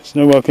 There's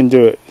no way I can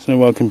do it. There's no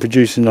way I can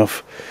produce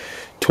enough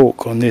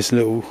torque on this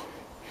little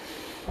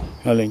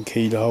Allen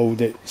key to hold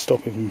it,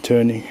 stop it from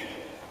turning.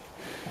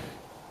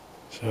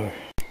 So,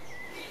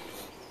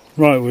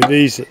 right, with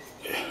these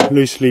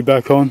loosely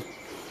back on.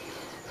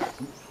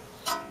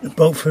 The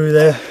bolt through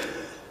there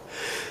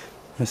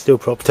and still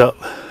propped up.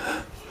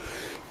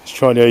 Let's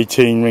try the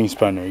 18 ring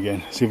spanner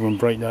again. See if we can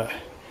break that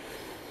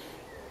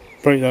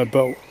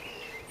bolt,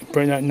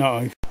 break that nut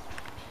off.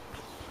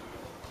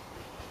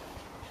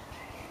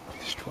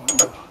 Let's try it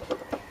now.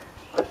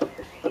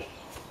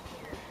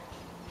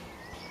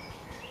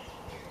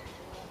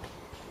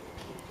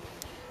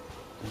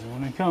 Doesn't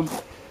want to come.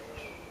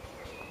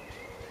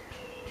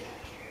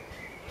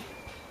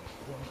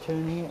 I'm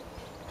turning it.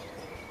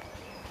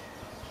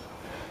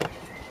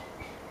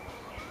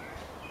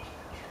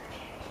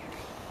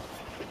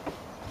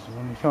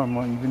 I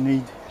might even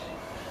need,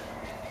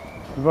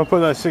 if I put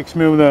that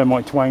 6mm there, it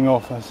might twang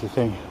off, that's the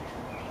thing.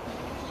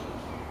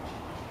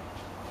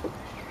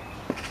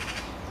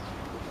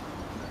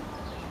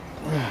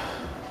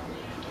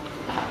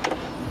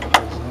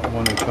 Does not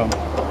want to come.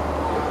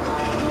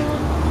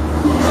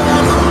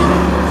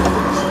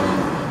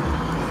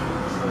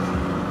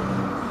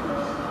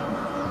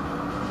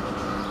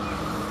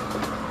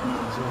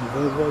 It's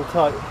very, very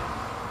tight.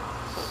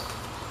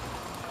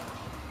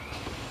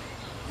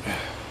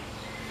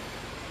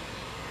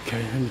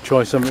 Okay, let me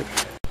try something.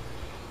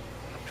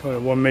 Try a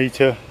 1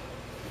 meter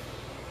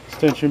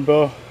extension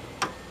bar.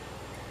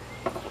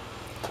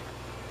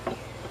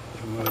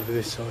 Come over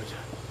this side.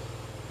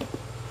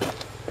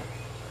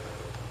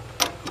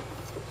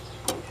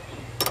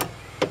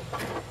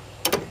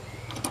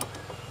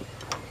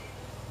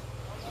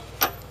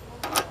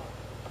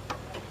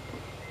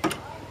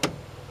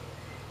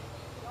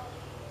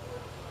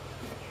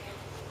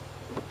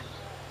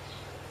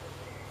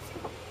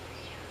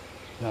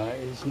 No,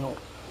 it is not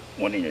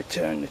wanting to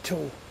turn at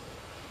all.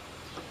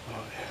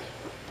 Right.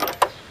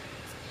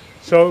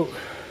 So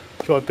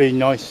try to be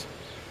nice.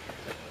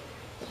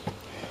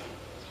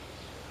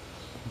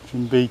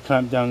 Can be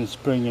clamp down the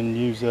spring and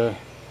use a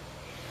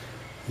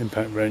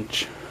impact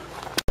wrench.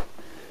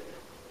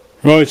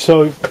 Right,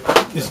 so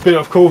this bit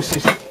of course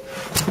is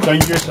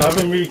dangerous. I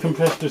haven't really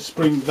compressed the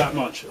spring that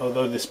much,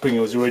 although the spring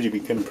has already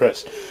been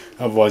compressed,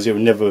 otherwise it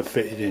would never have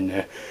fitted in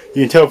there.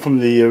 You can tell from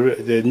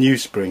the new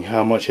spring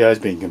how much it has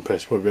been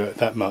compressed, probably about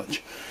that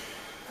much.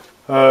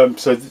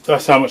 So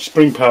that's how much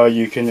spring power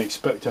you can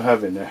expect to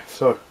have in there.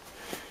 So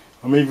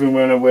I'm even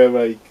going to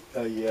wear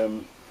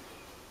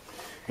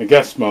a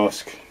gas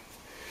mask,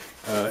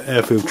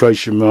 air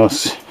filtration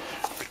mask,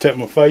 protect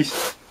my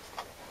face.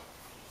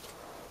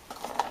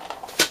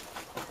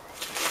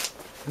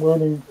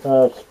 Wearing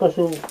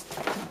special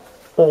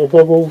better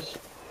goggles,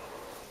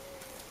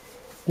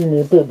 give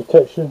me a bit of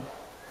protection.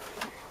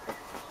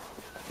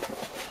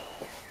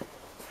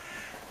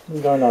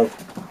 You don't know.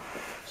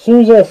 As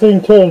soon as that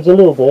thing turns a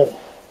little bit,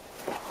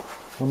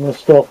 I'm going to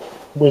stop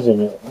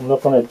whizzing it. I'm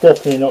not going to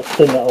definitely not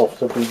spin that off,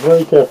 so be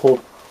very careful.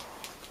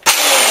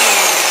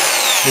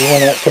 You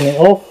want that coming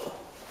off,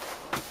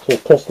 so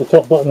press the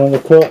top button on the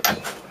clutch.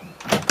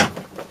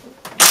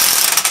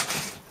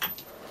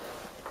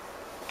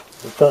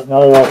 I don't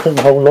know, I think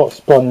the whole lot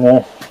spun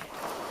there.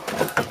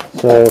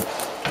 So,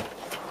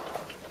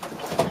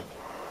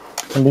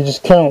 and we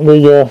just count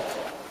the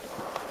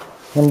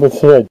number of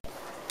threads.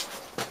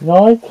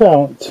 Now I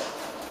count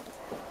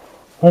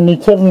only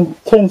 10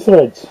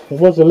 threads. It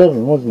was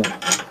 11, wasn't it?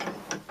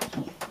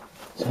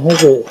 So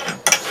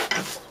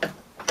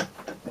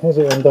has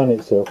it undone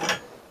itself?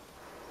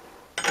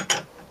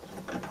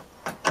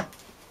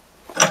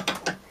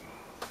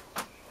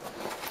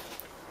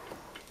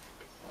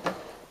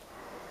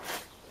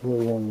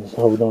 We'll want to just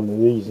hold on to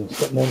these and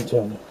stop them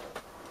turning.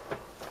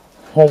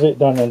 Has it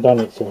done and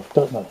done itself?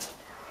 Don't know.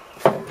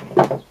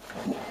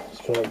 Let's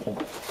try again.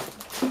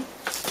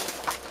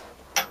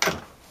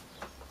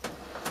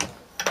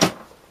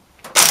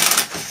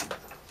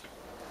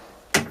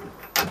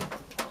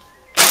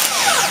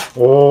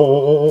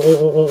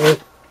 Oh.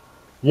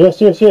 Yes.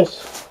 You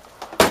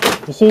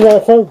see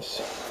that,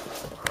 folks?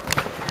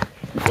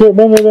 Get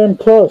one of them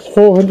clutch,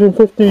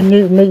 415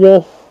 Newton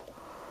meter.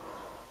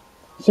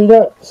 See,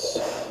 that's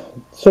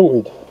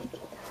sorted.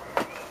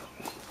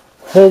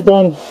 Well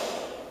done.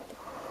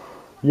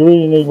 You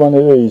really need one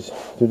of these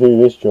to do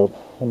this job.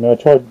 I mean, I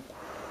tried.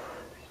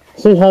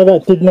 See how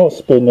that did not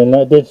spin and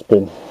that did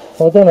spin.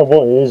 I don't know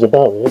what it is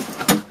about it.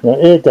 Now,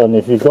 air gun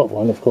if you've got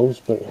one, of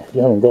course, but if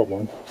you haven't got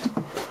one.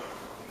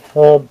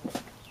 So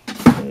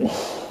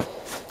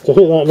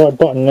hit that like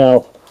button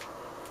now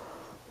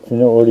if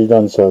you're not already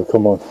done so.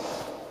 Come on.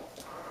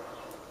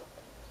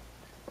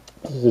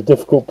 This is a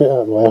difficult bit out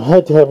of the way. I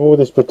had to have all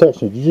this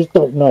protection. You just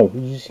don't know.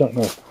 You just don't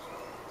know.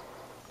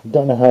 You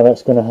don't know how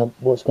that's going to happen.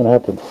 What's going to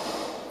happen?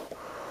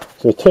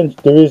 So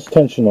there is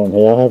tension on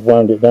here. I have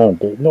wound it down,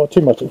 but not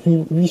too much. If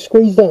you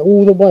squeeze that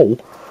all the way,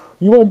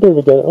 you won't be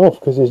able to get it off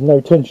because there's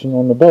no tension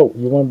on the bolt.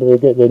 You won't be able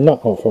to get the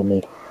nut off on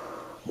me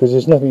because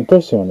there's nothing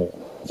pressing on it.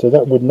 So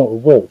that would not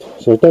have worked.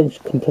 So don't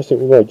compress it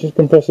all the way. Just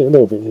compress it a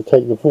little bit to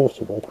take the force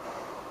away.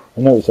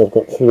 And notice I've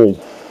got three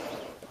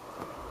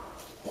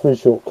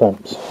short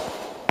clamps.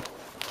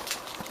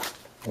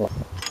 Right.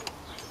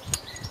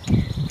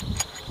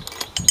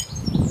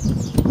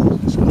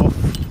 That's off.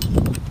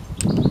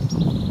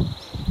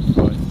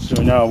 Right,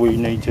 so now we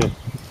need to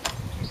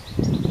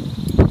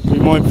be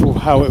mindful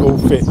how it all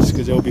fits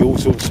because there'll be all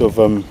sorts of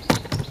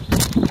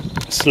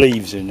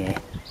sleeves in there.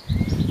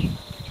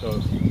 So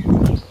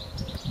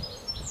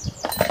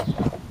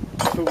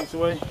tools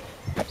away,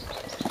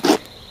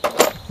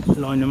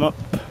 line them up.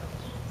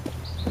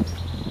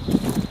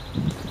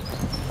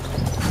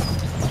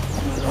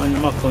 Line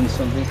them up on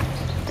something.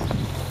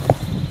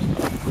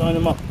 Line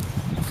them up.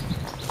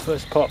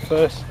 First part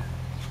first.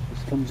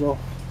 This comes off.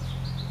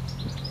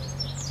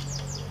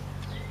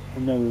 I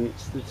know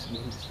it's the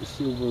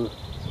silver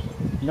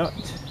nut.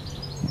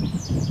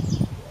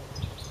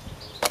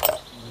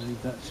 I'll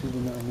leave that silver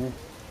nut in there.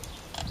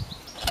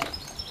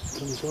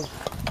 Comes off.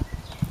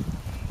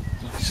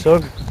 Like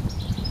so.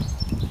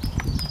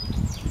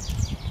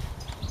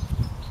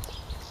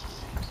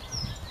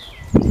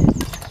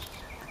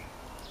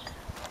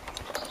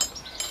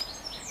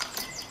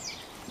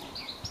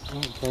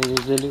 Okay,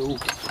 there's a little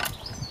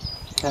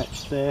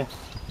catch there.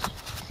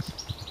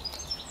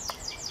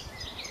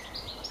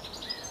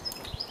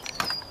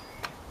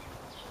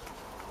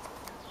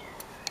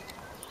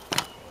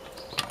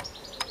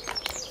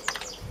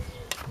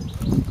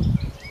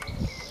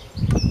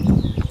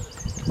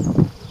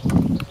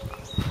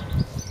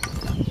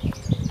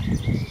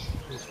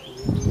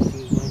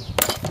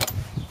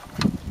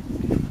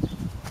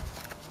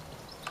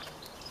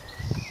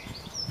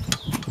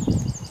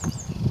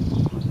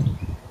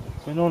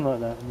 On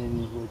like that, and then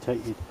you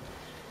rotate it.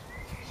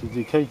 So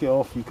to take it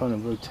off, you kind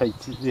of rotate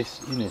this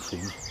inner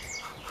thing.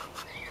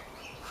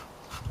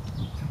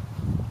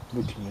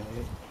 Looking at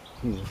it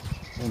here,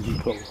 and you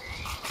got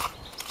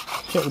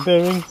check the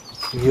bearing.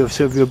 If you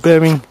have your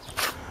bearing,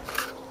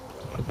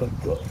 I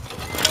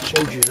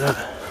showed you that.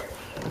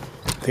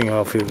 I think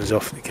half it was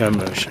off the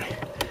camera actually.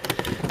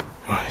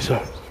 Right,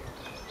 so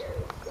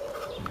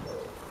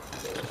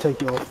to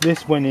take it off,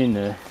 this went in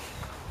there,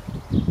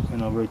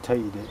 and I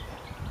rotated it.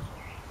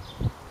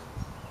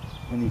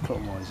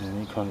 Anti-clockwise,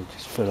 and it kind of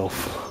just fell off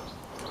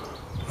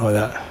like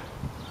that.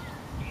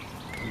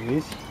 It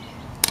is.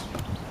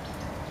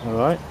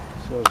 Alright,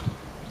 so it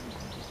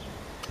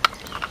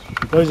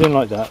goes in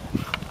like that.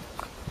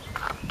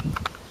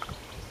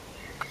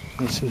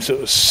 There's some sort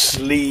of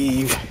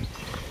sleeve.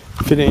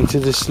 Fit it into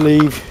the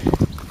sleeve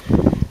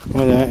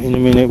like that in a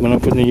minute when I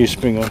put the new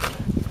spring on,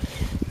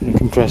 and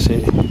compress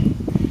it,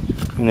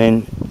 and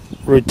then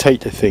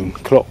rotate the thing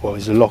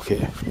clockwise to lock it.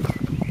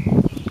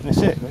 That's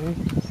it, really.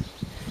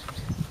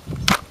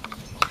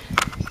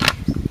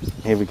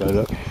 Here we go,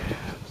 look.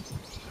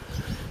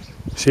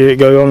 See it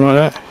go on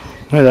like that?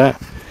 Like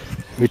that.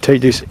 We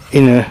take this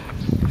inner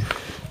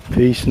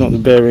piece, not the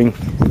bearing,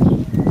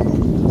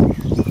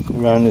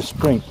 around the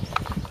spring,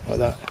 like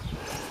that.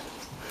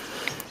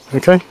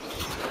 Okay?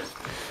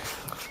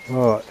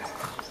 Alright.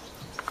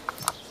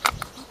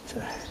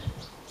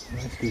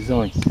 Nice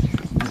design.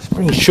 The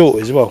spring's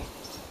short as well.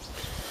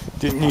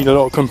 Didn't need a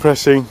lot of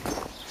compressing.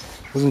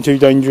 Wasn't too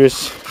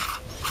dangerous.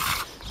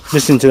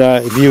 Listen to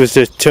that. If you was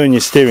to turn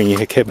your steering, you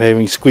kept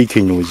hearing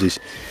squeaking noises.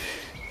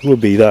 It would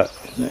be that.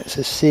 That's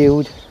a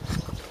sealed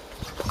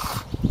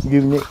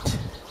unit.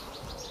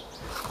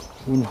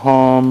 Wouldn't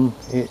harm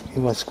it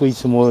if I squeeze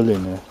some oil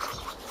in there.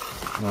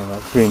 No,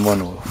 like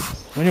 3-in-1 oil.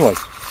 Anyway,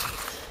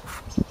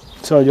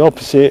 so the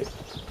opposite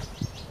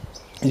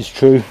is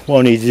true. What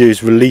I need to do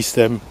is release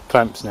them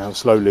clamps now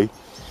slowly.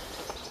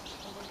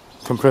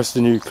 Compress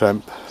the new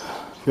clamp,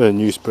 get a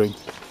new spring,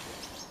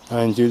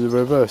 and do the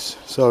reverse.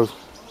 So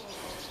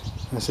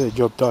that's it,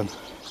 job done.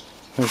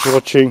 Thanks for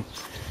watching,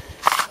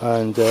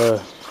 and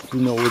if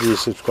you're not already a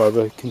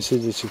subscriber,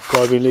 consider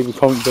subscribing. Leave a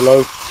comment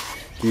below.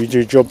 Do you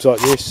do jobs like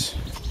this?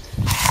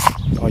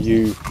 Are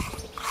you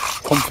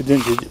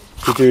confident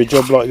to do a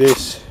job like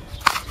this?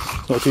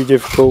 Not too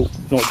difficult,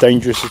 not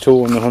dangerous at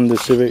all on the Honda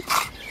Civic.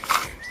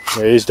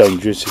 It is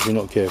dangerous if you're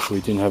not careful.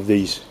 We didn't have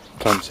these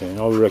clamps in.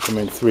 I would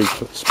recommend 3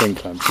 spring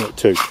clamps, not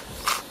 2.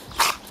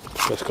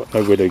 That's got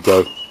nowhere to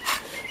go.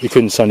 You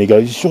couldn't suddenly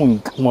go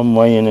zoink one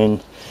way and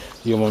then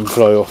the other one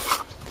fly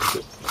off.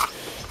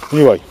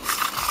 Anyway,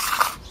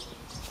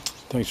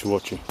 thanks for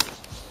watching.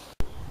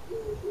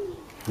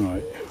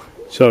 Right,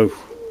 so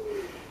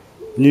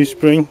new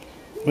spring.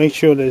 Make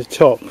sure that the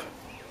top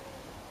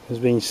has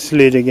been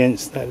slid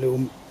against that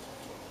little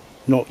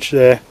notch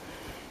there,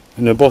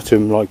 and the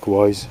bottom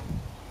likewise,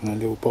 and that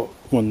little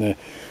one there.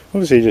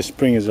 Obviously the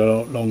spring is a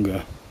lot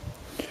longer.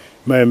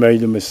 May have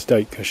made a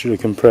mistake. I should have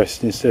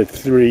compressed instead of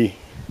 3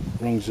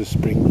 rungs of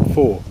spring,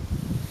 4.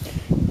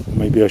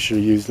 Maybe I should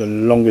have used a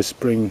longer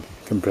spring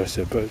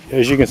compressor, but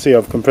as you can see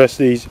I've compressed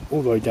these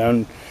all the way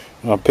down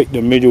and I picked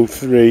the middle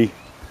 3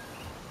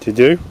 to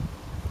do.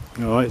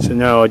 Alright, so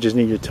now I just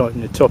need to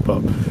tighten the top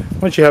up.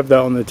 Once you have that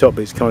on the top,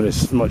 it's kind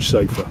of much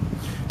safer.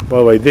 By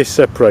the way, this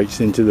separates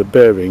into the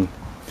bearing,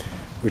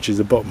 which is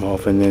the bottom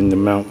half, and then the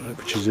mount,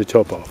 which is the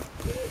top half.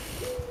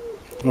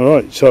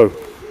 Alright, so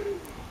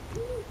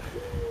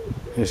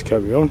let's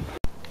carry on.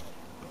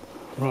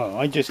 Right,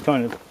 I just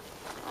kind of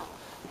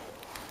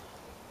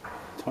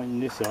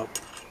tightened this up,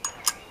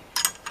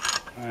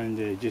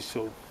 and just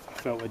sort of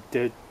felt a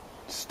dead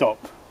stop.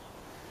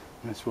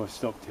 That's why I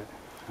stopped it,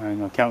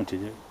 and I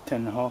counted it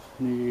 10.5,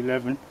 nearly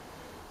 11.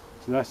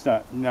 So that's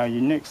that. Now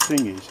your next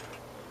thing is,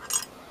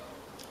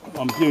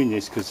 I'm doing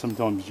this because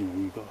sometimes, you know,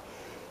 you've got,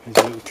 there's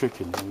a little trick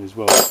in there as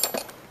well.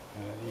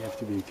 You have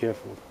to be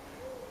careful.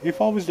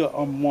 If I was to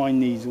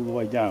unwind these all the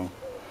way down,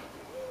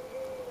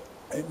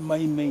 it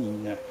may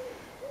mean that,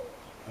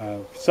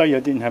 say I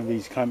didn't have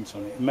these clamps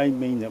on it, it may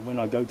mean that when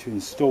I go to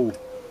install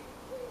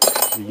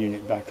the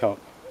unit back up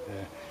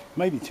there, it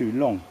may be too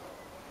long,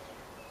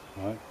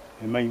 right?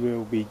 It may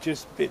well be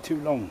just a bit too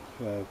long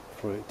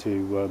for it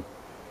to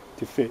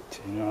fit,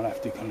 and I'll have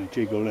to kind of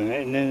jiggle,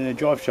 and then the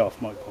drive shaft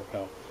might pop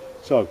out.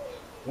 So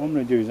what I'm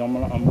going to do is I'm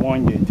going to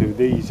unwind it until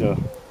these are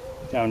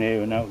down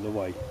here and out of the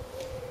way,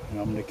 and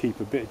I'm going to keep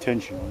a bit of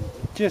tension on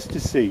it just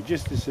to see,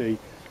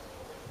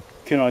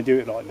 can I do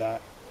it like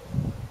that,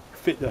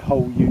 fit the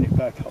whole unit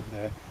back up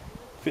there,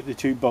 fit the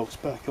 2 bolts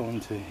back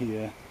onto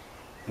here,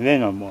 and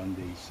then unwind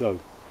these. So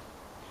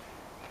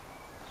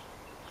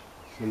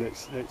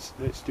let's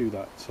do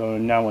that. So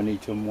now I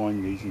need to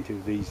unwind these until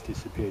these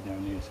disappear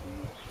down here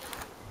somewhere.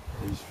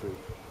 These 3.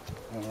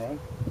 Alright.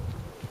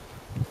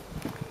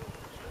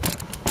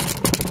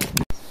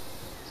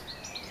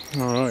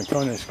 Alright,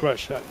 kind of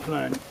scratch that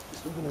plan.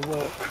 It's not going to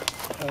work.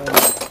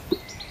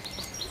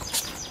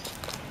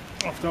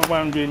 After I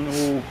wound in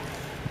all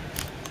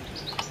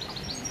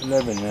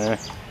 11 there,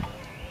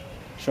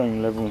 showing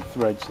 11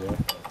 threads there,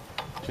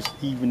 just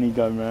evenly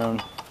go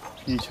around, a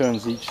few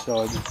turns each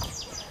side.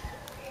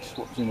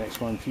 Swap the next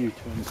one, a few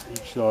turns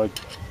each side.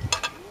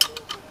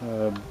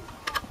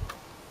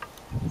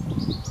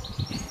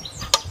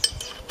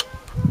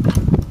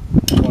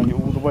 Wind it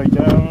all the way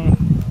down.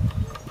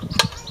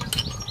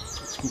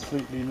 It's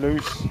completely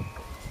loose.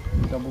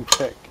 Double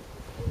check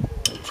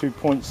the 2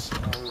 points are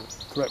the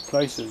correct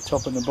place at the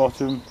top and the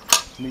bottom,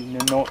 meeting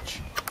the notch.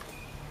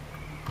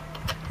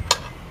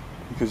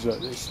 Because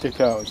they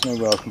stick out, there's no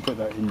way I can put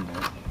that in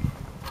there.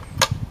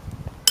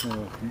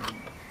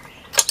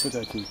 Put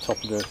that to the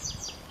top of the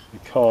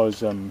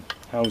car's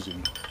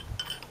housing.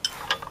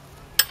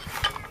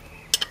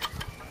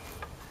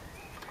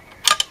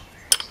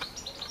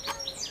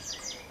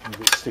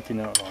 With it sticking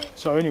out like that.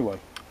 So anyway,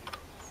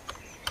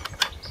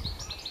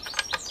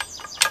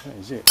 That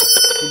is it.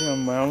 Putting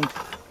unwound.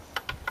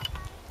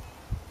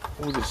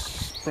 All the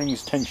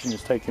spring's tension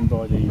is taken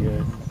by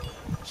the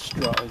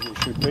strut as it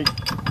should be.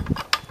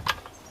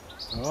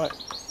 Alright,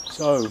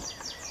 so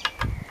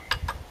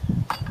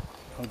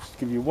I'll just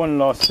give you one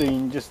last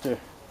scene just to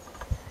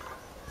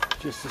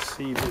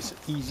see if it's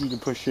easy to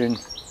push in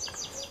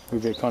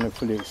with it kind of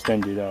fully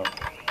extended out,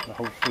 the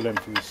whole full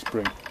length of the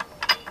spring.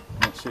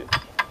 And that's it.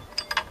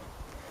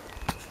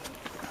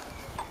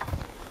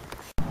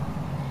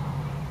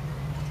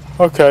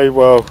 Okay,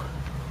 well,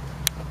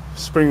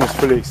 spring was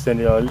fully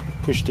extended. I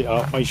pushed it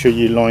up. Make sure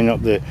you line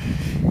up the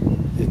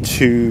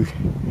two.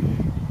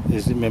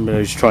 Remember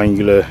those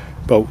triangular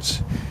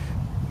bolts,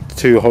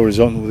 two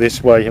horizontal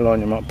this way. Line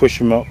them up, push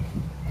them up,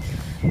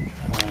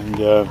 and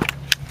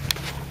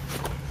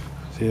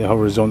see the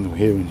horizontal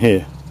here and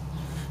here,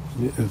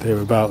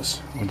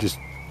 thereabouts. I'll just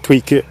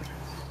tweak it,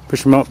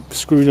 push them up,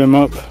 screw them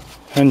up,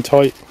 hand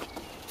tight.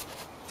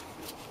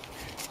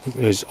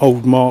 There's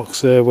old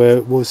marks there where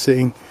it was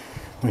sitting.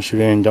 Make sure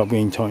they end up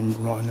being tightened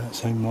right in that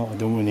same mark. I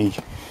don't want any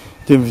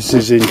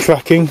differences in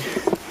tracking.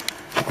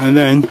 And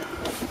then,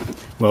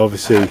 well,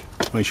 obviously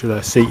make sure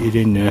they're seated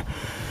in there.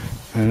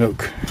 And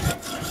look,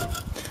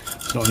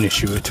 it's not an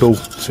issue at all.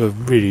 So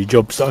really,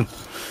 job's done.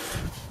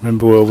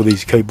 Remember where all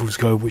these cables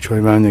go, which way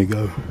around they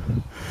go.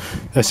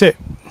 That's it.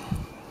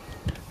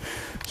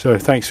 So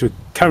thanks for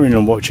carrying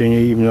on watching,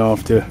 even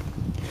after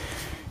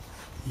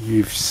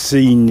you've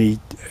seen the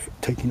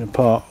taking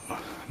apart.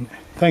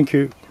 Thank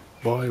you.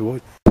 Bye.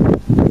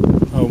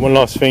 Oh, one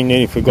last thing,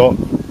 nearly forgot.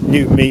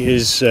 Newton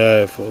meters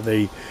for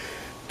the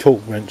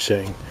torque wrench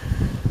setting.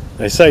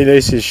 They say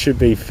this should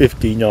be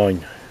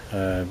 59.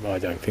 I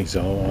don't think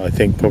so. I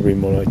think probably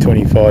more like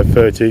 25,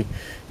 30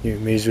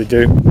 Newton meters would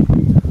do.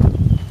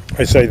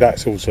 They say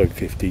that's also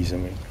 50s. I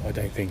mean, I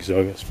don't think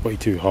so. That's way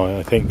too high,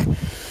 I think.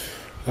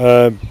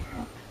 I'm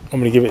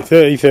going to give it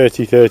 30,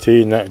 30,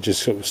 30, and that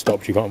just sort of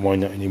stops. You can't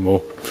wind that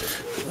anymore.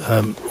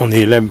 On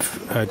the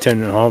 11th,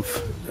 10 and a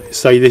half. They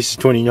say this is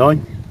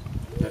 29.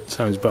 That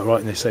sounds about right.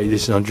 And they say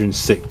this is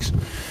 106.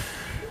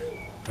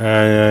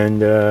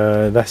 And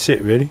that's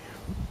it, really.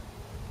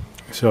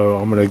 So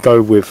I'm going to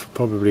go with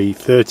probably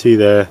 30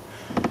 there.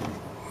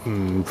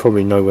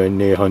 Probably nowhere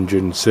near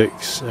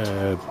 106.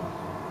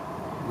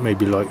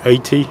 Maybe like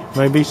 80,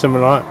 maybe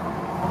something like that.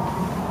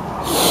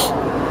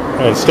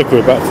 And stick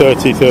with about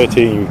 30,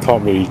 30. You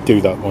can't really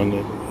do that one.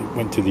 It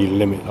went to the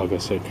limit, like I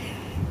said.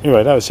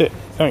 Anyway, that was it.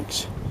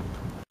 Thanks.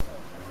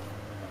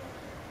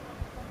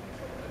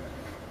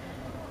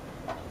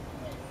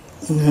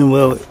 And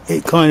well,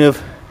 it kind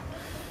of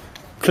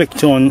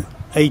clicked on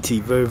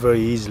 80 very,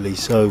 very easily.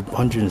 So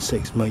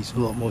 106 makes a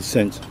lot more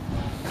sense.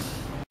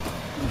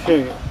 I'll show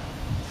you.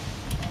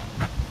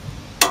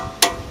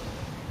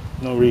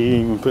 Not really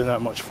even put that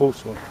much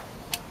force on.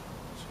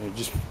 So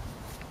just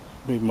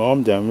move my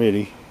arm down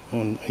really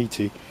on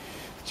 80.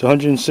 So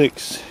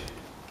 106.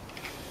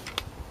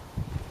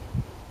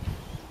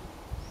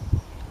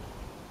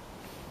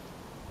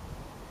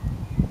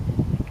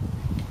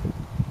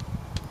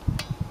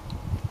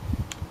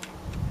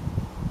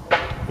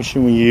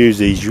 When you use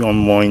these, you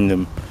unwind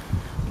them.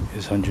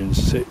 There's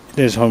 106.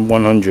 There's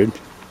 100.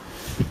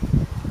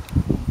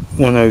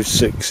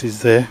 106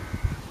 is there.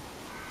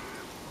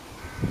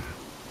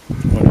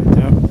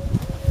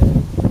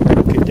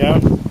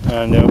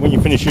 And when you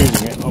finish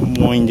using it,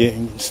 unwind it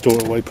and store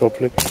it away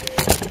properly.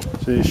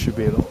 So this should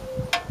be a lot.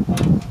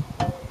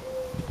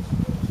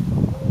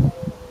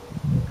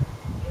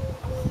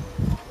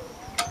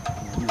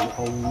 These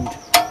old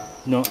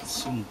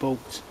nuts and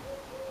bolts.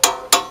 There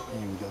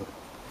we go.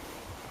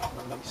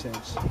 That makes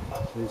sense. So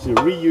it's a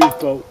reused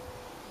bolt,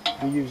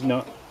 reused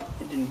nut.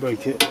 It didn't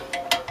break it.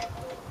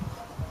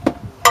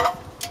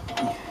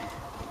 It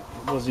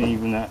wasn't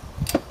even that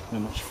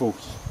much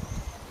force.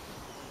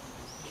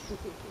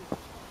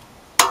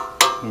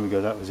 There we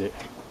go, that was it.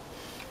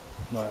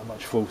 Not that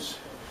much force.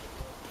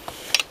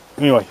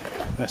 Anyway,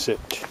 that's it.